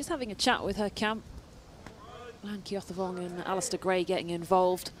 Raducanu just having a chat with her camp. Anne Keothavong and Alistair Gray getting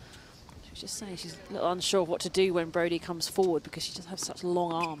involved. She was just saying she's a little unsure of what to do when Broady comes forward because she just has such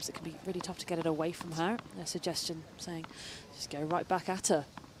long arms. It can be really tough to get it away from her. Their suggestion saying just go right back at her.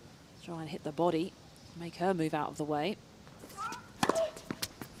 Try and hit the body, make her move out of the way.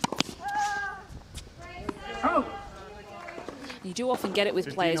 You do often get it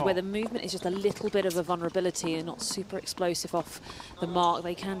with players where the movement is just a little bit of a vulnerability and not super explosive off the mark.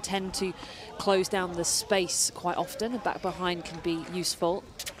 They can tend to close down the space quite often. The back behind can be useful.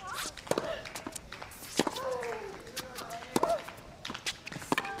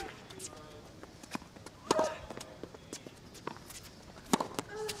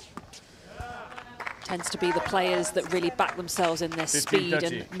 Tends to be the players that really back themselves in their speed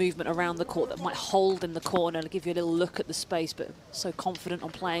and movement around the court that might hold in the corner and give you a little look at the space, but so confident on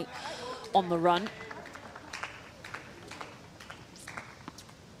playing on the run.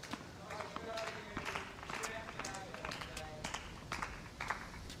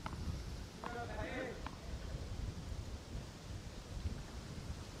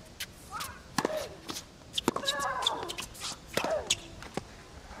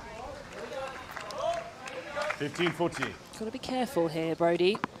 Got to be careful here,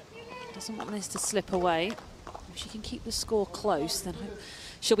 Broady. Doesn't want this to slip away. If she can keep the score close, then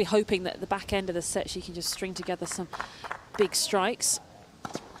she'll be hoping that at the back end of the set she can just string together some big strikes.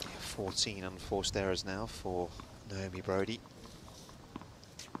 14 unforced errors now for Naomi Broady.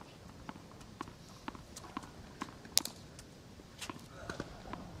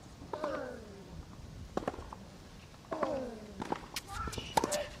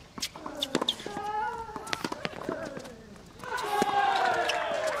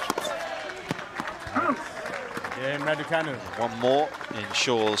 Raducanu. One more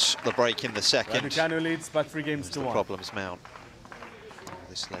ensures the break in the second. Raducanu leads by 3-1. Problems mount.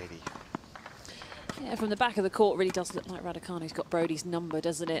 This lady. Yeah, from the back of the court, really does look like Raducanu's got Broady's number,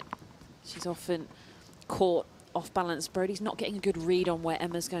 doesn't it? She's often caught off balance. Brody's not getting a good read on where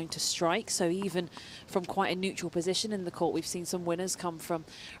Emma's going to strike. So even from quite a neutral position in the court, we've seen some winners come from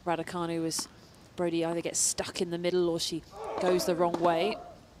Raducanu as Broady either gets stuck in the middle or she goes the wrong way.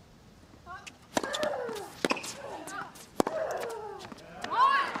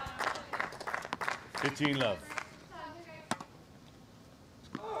 Love.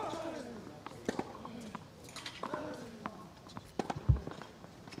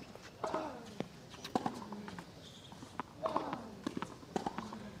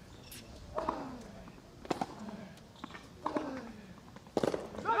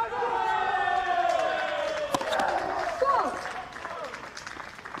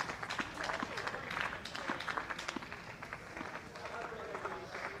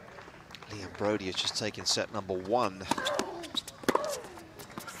 Broady has just taken set number 1.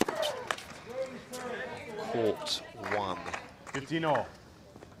 Court 1. 15-all.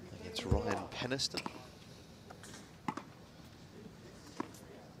 Against Ryan Penniston.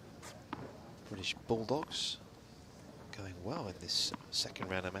 British Bulldogs going well in this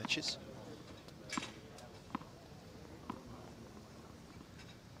second round of matches.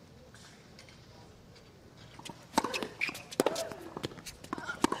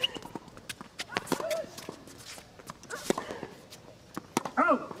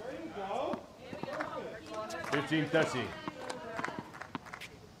 Team 30.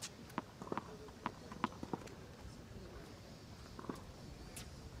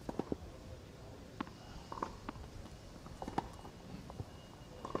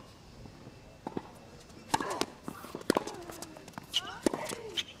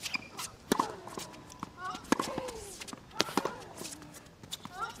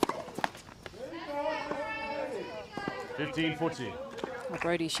 Well,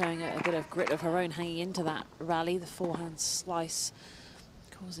 Broady showing a bit of grit of her own hanging into that rally. The forehand slice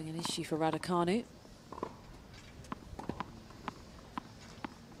causing an issue for Raducanu.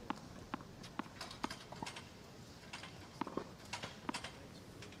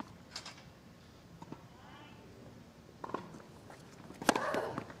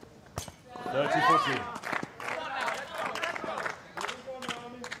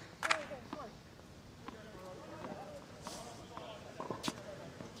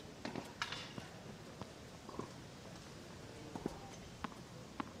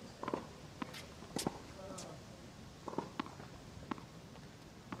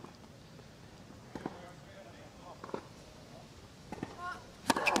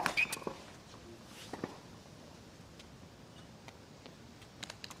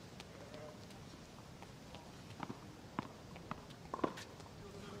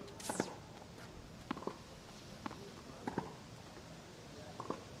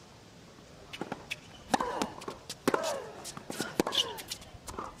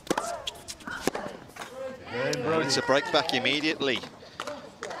 It's a break back immediately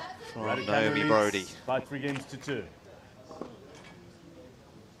from Naomi Broady. 5-3 games to 2.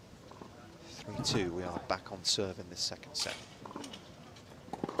 3-2. We are back on serve in this second set.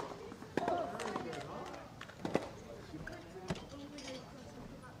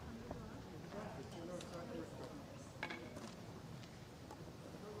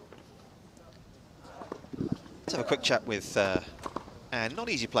 Let's have a quick chat with Anne. Not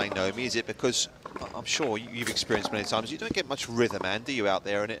easy playing Naomi, is it? Because I'm sure you've experienced many times, you don't get much rhythm, Anne, do you, out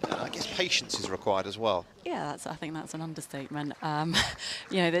there? And I guess patience is required as well. Yeah, I think that's an understatement.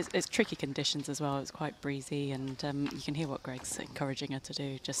 You know, it's tricky conditions as well. It's quite breezy, and you can hear what Greg's encouraging her to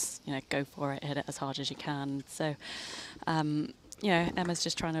do. Just, you know, go for it, hit it as hard as you can. So, you know, Emma's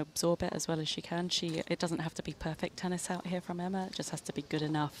just trying to absorb it as well as she can. It doesn't have to be perfect tennis out here from Emma. It just has to be good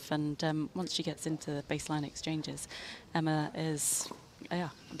enough. And once she gets into the baseline exchanges, Emma is, yeah,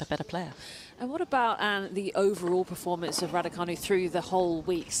 the better player. And what about the overall performance of Raducanu through the whole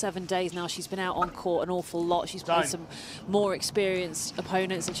week? 7 days now, she's been out on court an awful lot. She's played some more experienced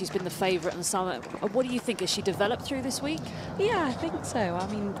opponents, and she's been the favourite in some. What do you think? Has she developed through this week? Yeah, I think so. I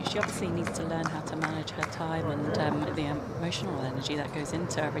mean, she obviously needs to learn how to manage her time and the emotional energy that goes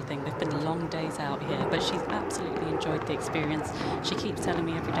into everything. They've been long days out here, but she's absolutely enjoyed the experience. She keeps telling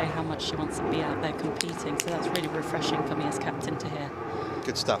me every day how much she wants to be out there competing, so that's really refreshing for me as captain to hear.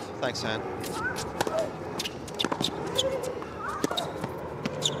 Good stuff. Thanks, Anne.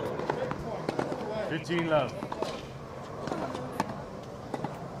 Love.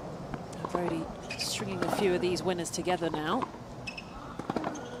 Broady stringing a few of these winners together now.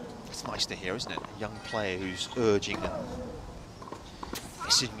 It's nice to hear, isn't it? A young player who's urging and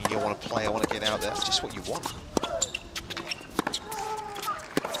messaging you, I want to play, I want to get out there. That's just what you want.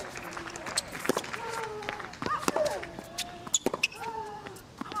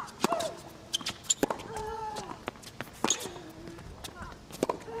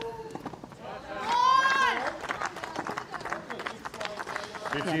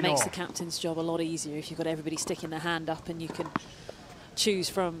 Yeah, it makes the captain's job a lot easier if you've got everybody sticking their hand up and you can choose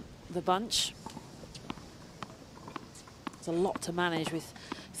from the bunch. It's a lot to manage with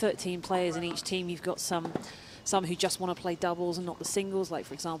 13 players in each team. You've got some who just want to play doubles and not the singles, like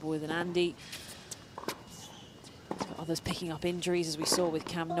for example with an Andy. Got others picking up injuries, as we saw with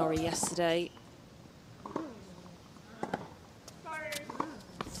Cam Norrie yesterday.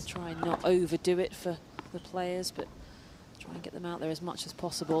 To try and not overdo it for the players, but try and get them out there as much as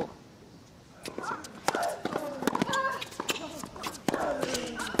possible.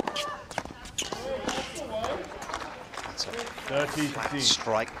 That's a flat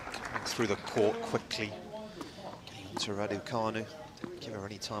strike coming through the court quickly. Getting onto Raducanu. Didn't give her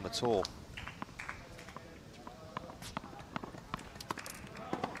any time at all.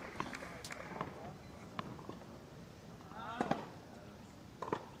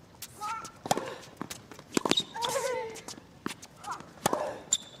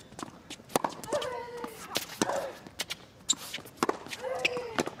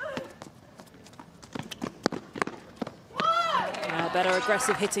 Better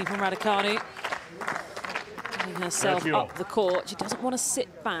aggressive hitting from Raducanu. Getting herself up the court. She doesn't want to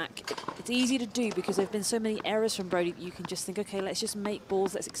sit back. It's easy to do because there have been so many errors from Broady that you can just think, okay, let's just make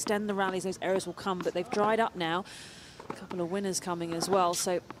balls, let's extend the rallies, those errors will come, but they've dried up now. A couple of winners coming as well,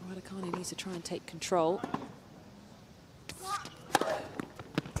 so Raducanu needs to try and take control.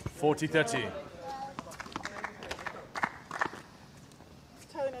 40-30.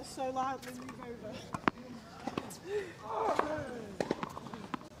 Telling us so loudly, move over.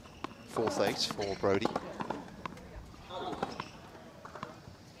 Fourth ace for Broady.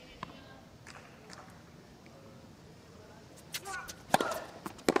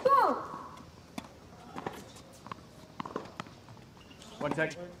 One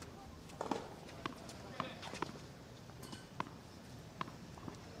take.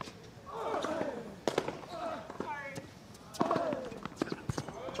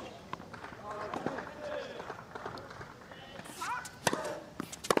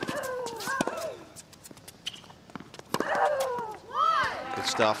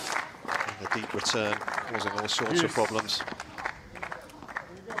 Stuff in the deep return, causing all sorts of problems.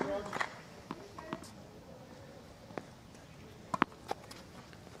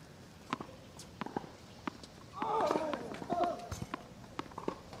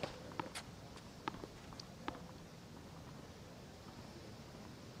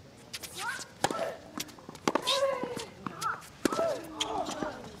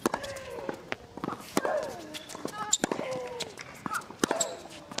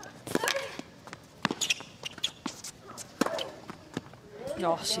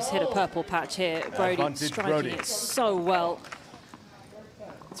 Oh, she's hit a purple patch here. Broady striking it so well.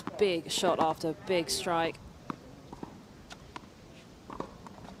 It's a big shot after big strike.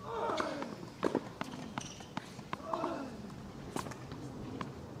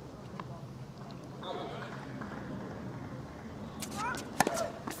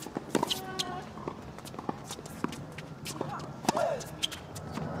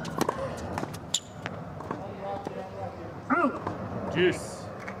 Juice.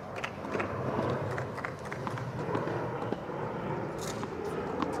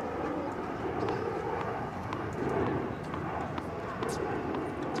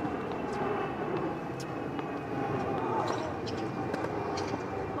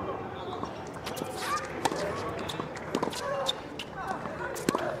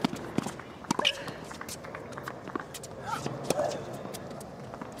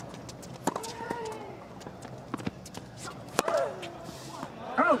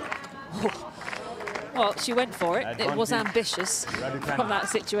 Well, she went for it. It was ambitious from that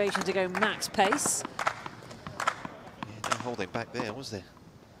situation to go max pace. Yeah, no holding back there, was there?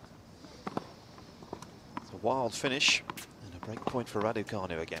 It's a wild finish and a break point for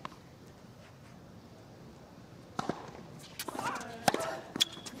Raducanu again.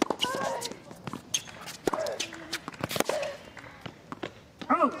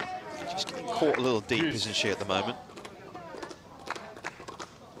 Just getting caught a little deep, isn't she, at the moment?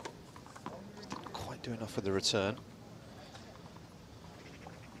 Do enough for the return.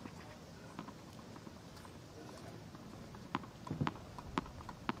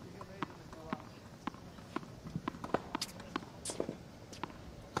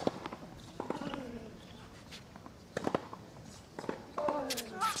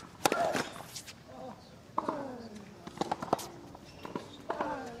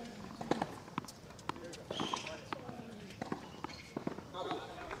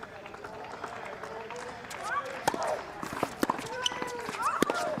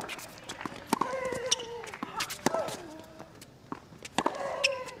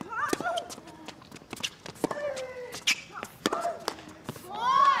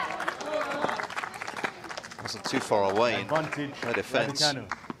 too far away in Advantage, her defence. Raducanu.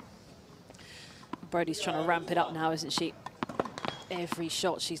 Broady's trying to ramp it up now, isn't she? Every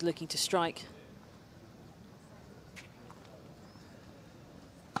shot she's looking to strike.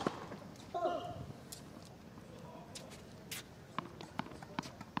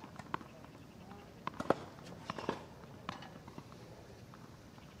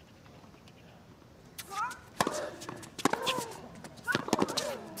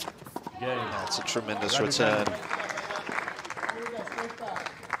 That's a tremendous return.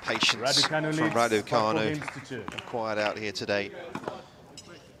 Patience from Raducanu. Quiet out here today.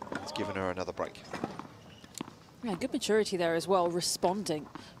 It's given her another break. Yeah, good maturity there as well, responding.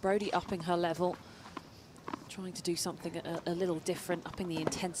 Broady upping her level, trying to do something a little different, upping the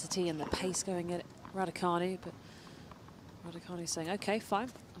intensity and the pace going at Raducanu, but Raducanu's saying, okay, fine,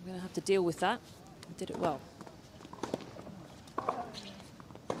 I'm going to have to deal with that. And did it well.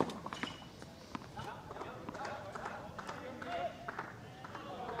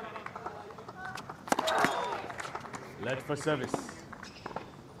 Led for service.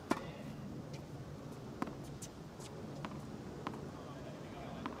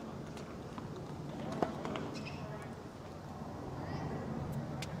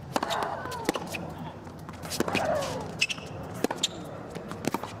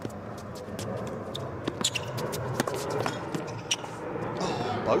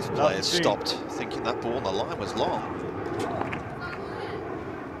 Both players stopped, thinking that ball on the line was long.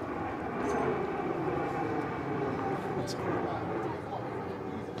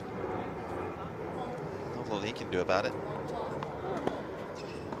 Not a lot he can do about it.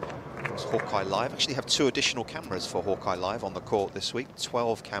 It's Hawkeye Live. Actually have 2 additional cameras for Hawkeye Live on the court this week.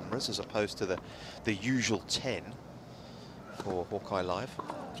 12 cameras as opposed to the usual 10 for Hawkeye Live.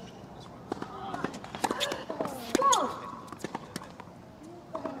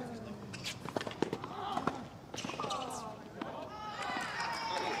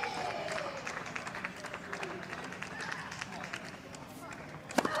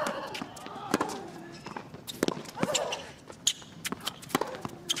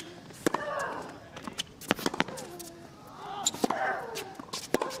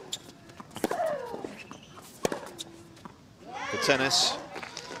 Tennis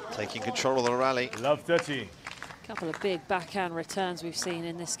taking control of the rally. Love 30. Couple of big backhand returns we've seen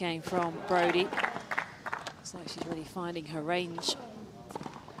in this game from Broady. Looks like she's really finding her range.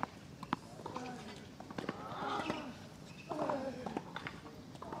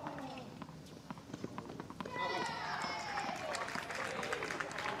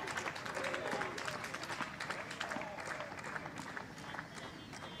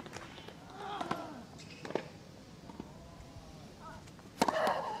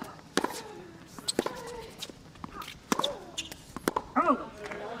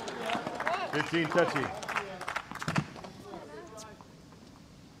 Touchy.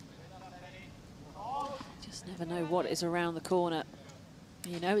 Just never know what is around the corner.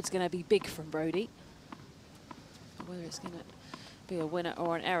 You know it's going to be big from Broady. Whether it's going to be a winner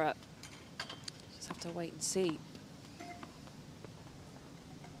or an error, just have to wait and see.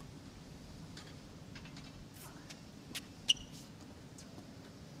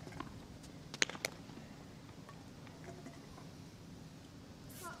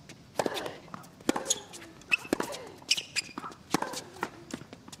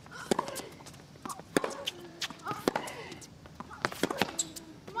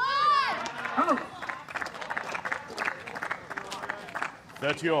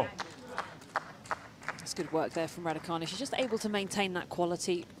 That's good work there from Raducanu. She's just able to maintain that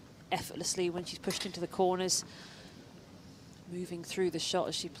quality effortlessly when she's pushed into the corners. Moving through the shot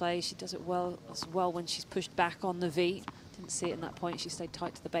as she plays. She does it well as well when she's pushed back on the V. Didn't see it in that point. She stayed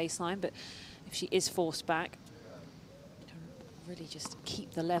tight to the baseline. But if she is forced back, really just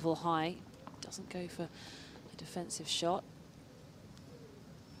keep the level high. Doesn't go for a defensive shot.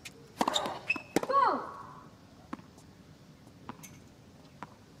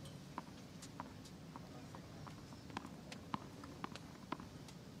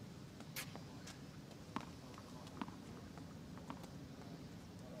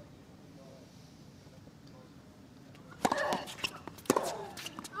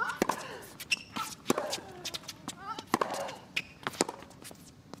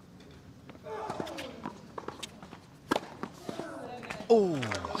 Oh,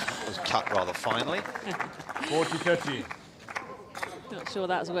 that was cut rather finely. 40-30. Not sure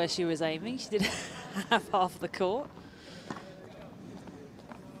that's where she was aiming. She did have half the court.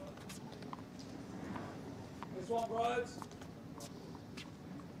 This one, Brits.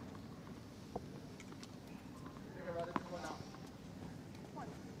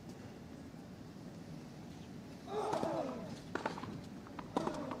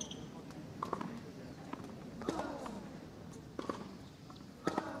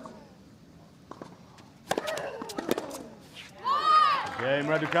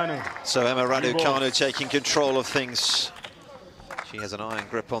 Time, Raducanu. So Emma Raducanu taking control of things. She has an iron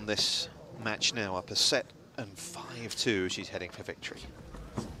grip on this match now, up a set and 5-2. She's heading for victory.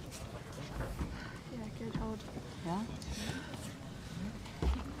 Yeah, good hold. Yeah.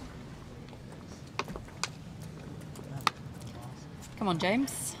 Come on,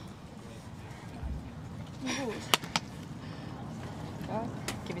 James. Go.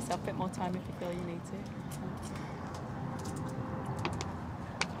 Give yourself a bit more time if you feel you need to.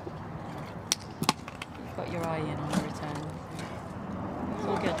 You've got your eye in on the return. It's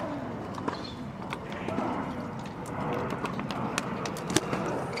all good.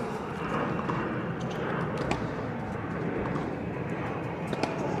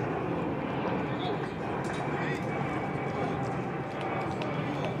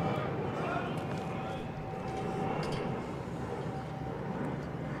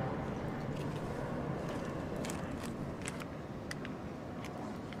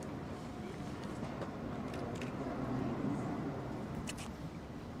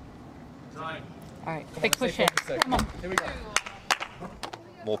 All right, big push here. Come on. Here we go.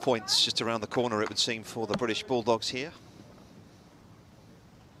 More points just around the corner, it would seem, for the British Bulldogs here.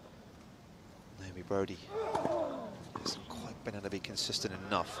 Naomi Broady hasn't quite been able to be consistent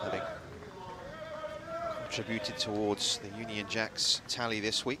enough, having contributed towards the Union Jacks tally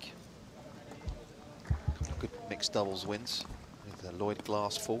this week. A couple of good mixed doubles wins with the Lloyd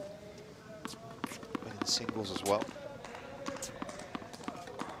Glassfall, winning singles as well.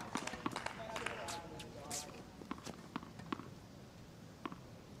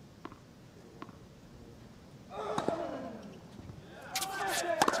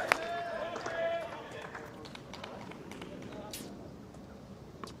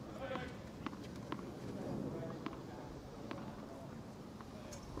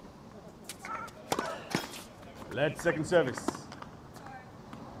 Let's second service.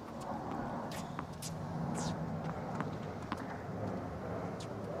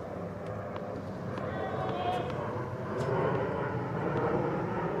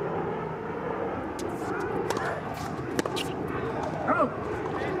 Oh.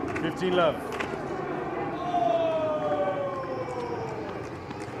 15 love.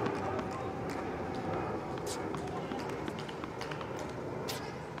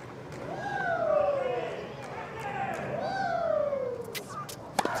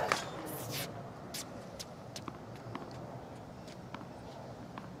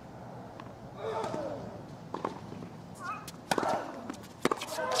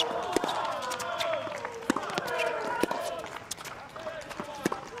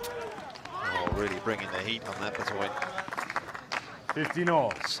 Bringing the heat on that point. 15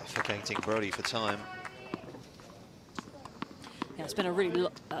 all. Suffocating Broady for time. Yeah, it's been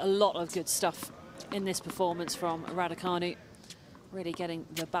a lot of good stuff in this performance from Raducanu. Really getting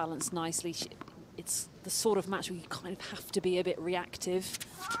the balance nicely. It's the sort of match where you kind of have to be a bit reactive.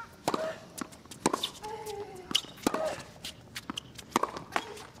 You're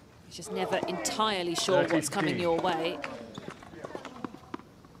just never entirely sure what's coming your way.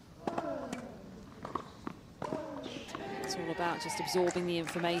 About just absorbing the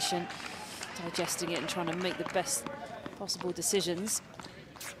information, digesting it and trying to make the best possible decisions.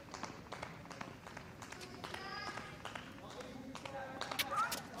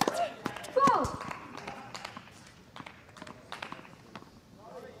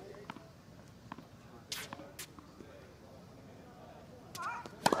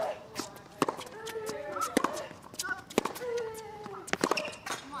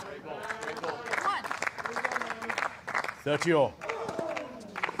 All.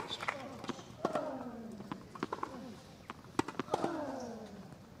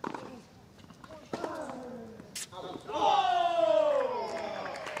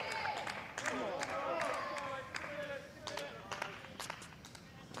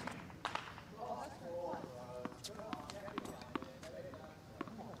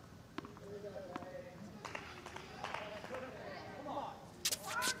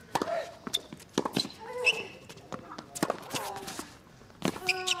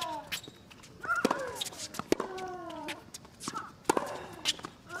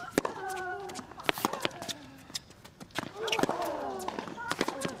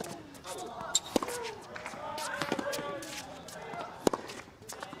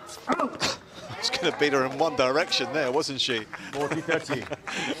 Going to beat her in one direction there, wasn't she? 40-30.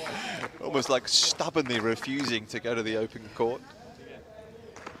 Almost like stubbornly refusing to go to the open court.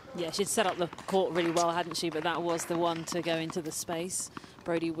 Yeah, she'd set up the court really well, hadn't she? But that was the one to go into the space.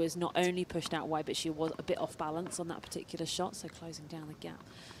 Broady was not only pushed out wide, but she was a bit off balance on that particular shot, so closing down the gap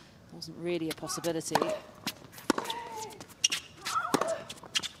wasn't really a possibility.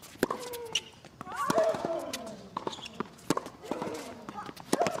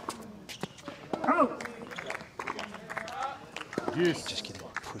 Yes. Just getting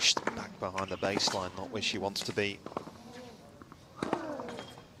pushed back behind the baseline, not where she wants to be.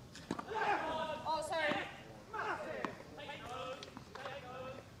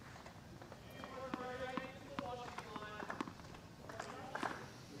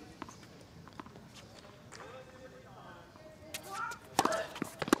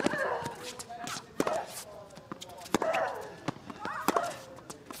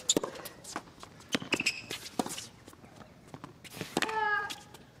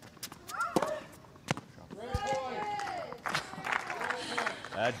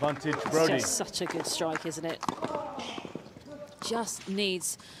 Advantage, Broady. It's just such a good strike, isn't it? Just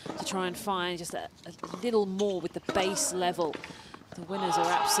needs to try and find just a little more with the base level. The winners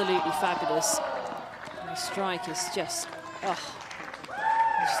are absolutely fabulous. And the strike is just, oh,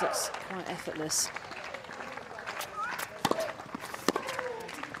 it just looks quite effortless.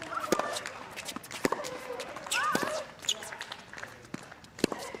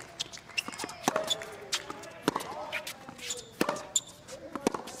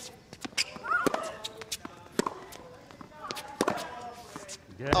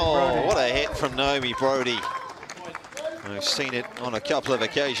 Oh, what a hit from Naomi Broady. We've seen it on a couple of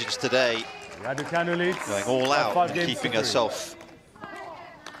occasions today. Raducanu leads. Going all out and 5 games keeping to 3. herself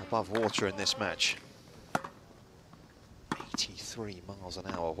above water in this match. 83 miles an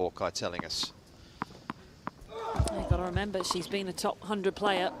hour, Hawkeye telling us. You've got to remember, she's been a top 100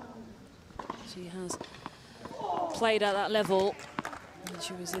 player. She has played at that level. And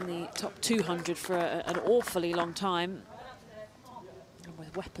she was in the top 200 for an awfully long time. And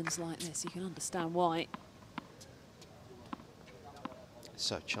with weapons like this, you can understand why.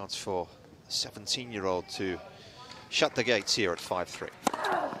 So, chance for the 17-year-old to shut the gates here at 5-3.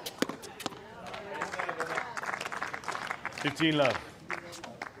 15 love.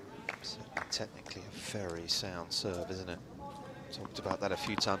 Certainly technically a very sound serve, isn't it? Talked about that a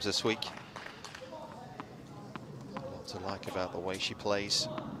few times this week. A lot to like about the way she plays.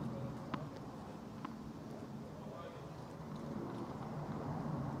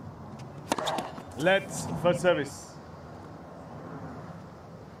 Let's first service.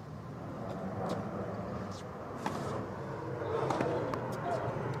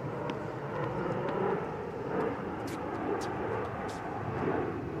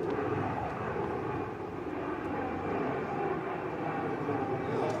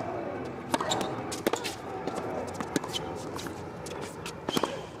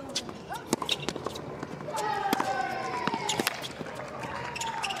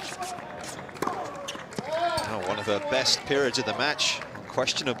 Her best periods of the match,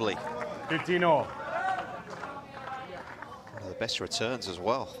 unquestionably. 15 all. One of the best returns as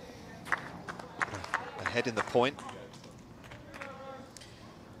well. Ahead in the point.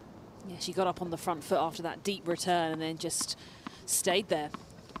 Yeah, she got up on the front foot after that deep return and then just stayed there.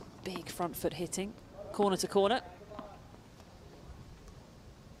 Big front foot hitting, corner to corner.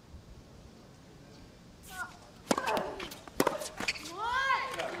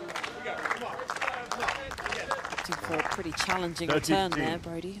 For a pretty challenging return there,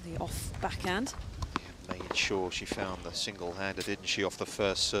 Broady, the off backhand. Yeah, made sure she found the single-hander, didn't she, off the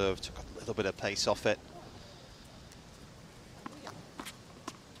first serve, took a little bit of pace off it.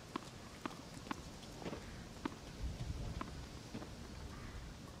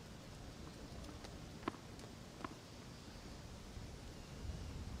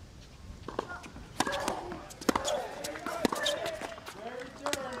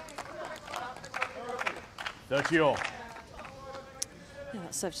 Yeah,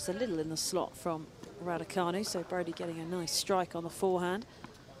 that serve just a little in the slot from Raducanu, so Broady getting a nice strike on the forehand.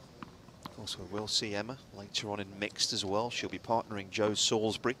 Also, we'll see Emma later on in mixed as well. She'll be partnering Joe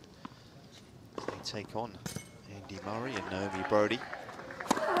Salisbury. They take on Andy Murray and Naomi Broady.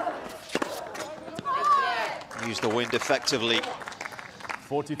 Use the wind effectively.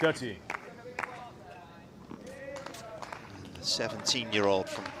 40-30. And the 17-year-old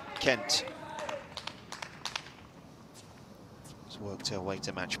from Kent has worked her way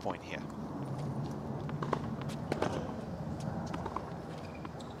to match point here.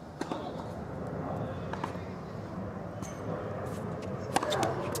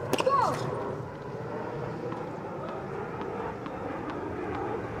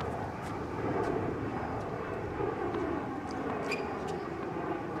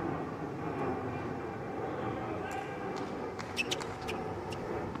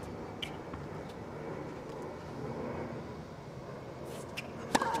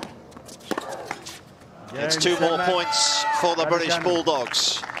 It's 2 more points for the British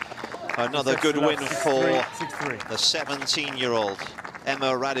Bulldogs. Another good win for the 17-year-old Emma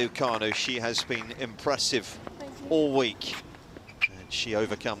Raducanu. She has been impressive all week. she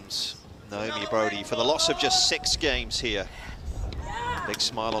overcomes Naomi Broady for the loss of just 6 games here. Big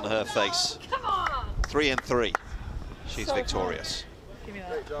smile on her face. 3-3. She's so victorious.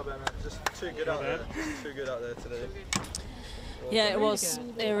 Great job, Emma. Just too good out there. Too good out there today. Yeah, it was.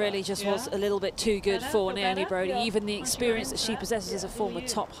 It really just was a little bit too good for Naomi Broady, even the experience that she possesses as a former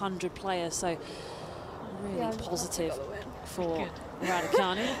top 100 player. So really positive for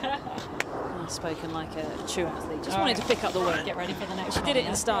Raducanu. Spoken like a true athlete. Just wanted to pick up the win. Get ready for the next. She did it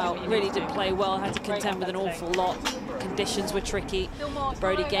in style. Really did play well. Had to contend with an awful lot. Conditions were tricky. The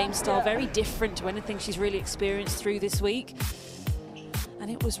Broady game style very different to anything she's really experienced through this week. And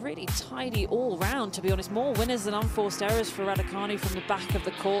it was really tidy all round, to be honest. More winners than unforced errors for Raducanu from the back of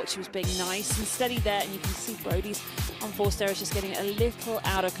the court. She was being nice and steady there, and you can see Broady's unforced errors just getting a little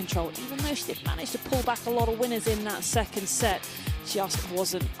out of control. Even though she did manage to pull back a lot of winners in that second set, just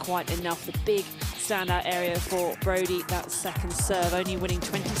wasn't quite enough. The big standout area for Broady, that second serve, only winning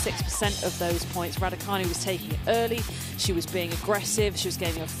 26% of those points. Raducanu was taking it early. She was being aggressive. She was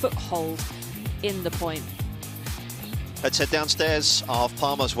getting a foothold in the point. Let's head downstairs. Arv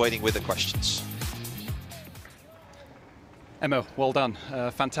Palmer's waiting with the questions. Emma, well done.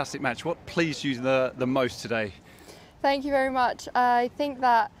 Fantastic match. What pleased you the most today? Thank you very much. I think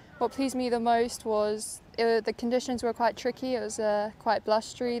that what pleased me the most was the conditions were quite tricky. It was quite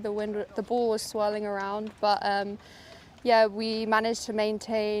blustery. The ball was swirling around, but yeah, we managed to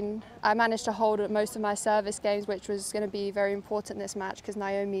maintain. I managed to hold most of my service games, which was going to be very important in this match because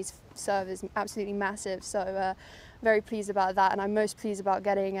Naomi's serve is absolutely massive. So very pleased about that, and I'm most pleased about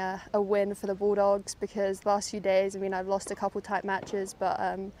getting a win for the Bulldogs because the last few days, I mean, I've lost a couple tight matches, but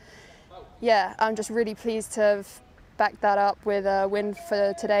yeah, I'm just really pleased to have backed that up with a win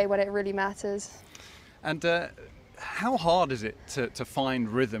for today when it really matters. And how hard is it to find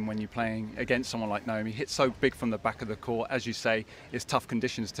rhythm when you're playing against someone like Naomi? Hit so big from the back of the court, as you say, it's tough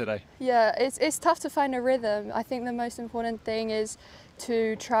conditions today. Yeah, it's tough to find a rhythm. I think the most important thing is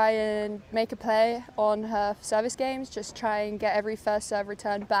to try and make a play on her service games, just try and get every first serve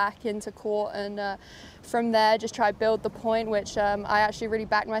return back into court, and from there just try to build the point, which I actually really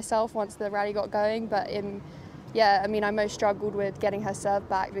backed myself once the rally got going, but yeah, I mean, I most struggled with getting her serve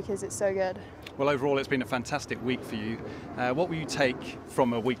back because it's so good. Well, overall, it's been a fantastic week for you. What will you take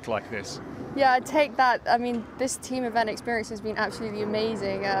from a week like this? Yeah, I'd take that. I mean, this team event experience has been absolutely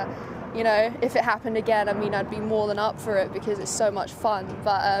amazing. You know, if it happened again, I mean, I'd be more than up for it because it's so much fun.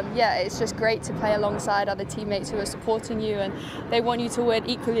 But yeah, it's just great to play alongside other teammates who are supporting you, and they want you to win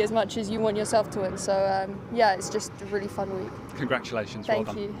equally as much as you want yourself to win. So yeah, it's just a really fun week. Congratulations. Thank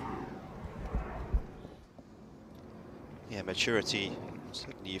well done. you. Yeah, maturity,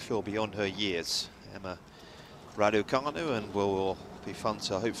 certainly you feel beyond her years, Emma Raducanu, and will be fun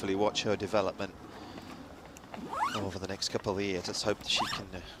to hopefully watch her development over the next couple of years. Let's hope that she can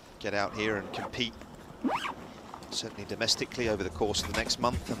get out here and compete, certainly domestically, over the course of the next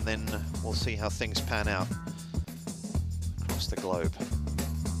month, and then we'll see how things pan out across the globe.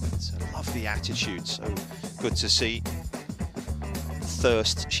 It's a lovely attitude, so good to see the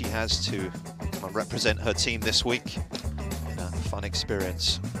thirst she has to represent her team this week. Fun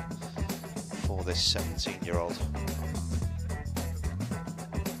experience for this 17-year-old.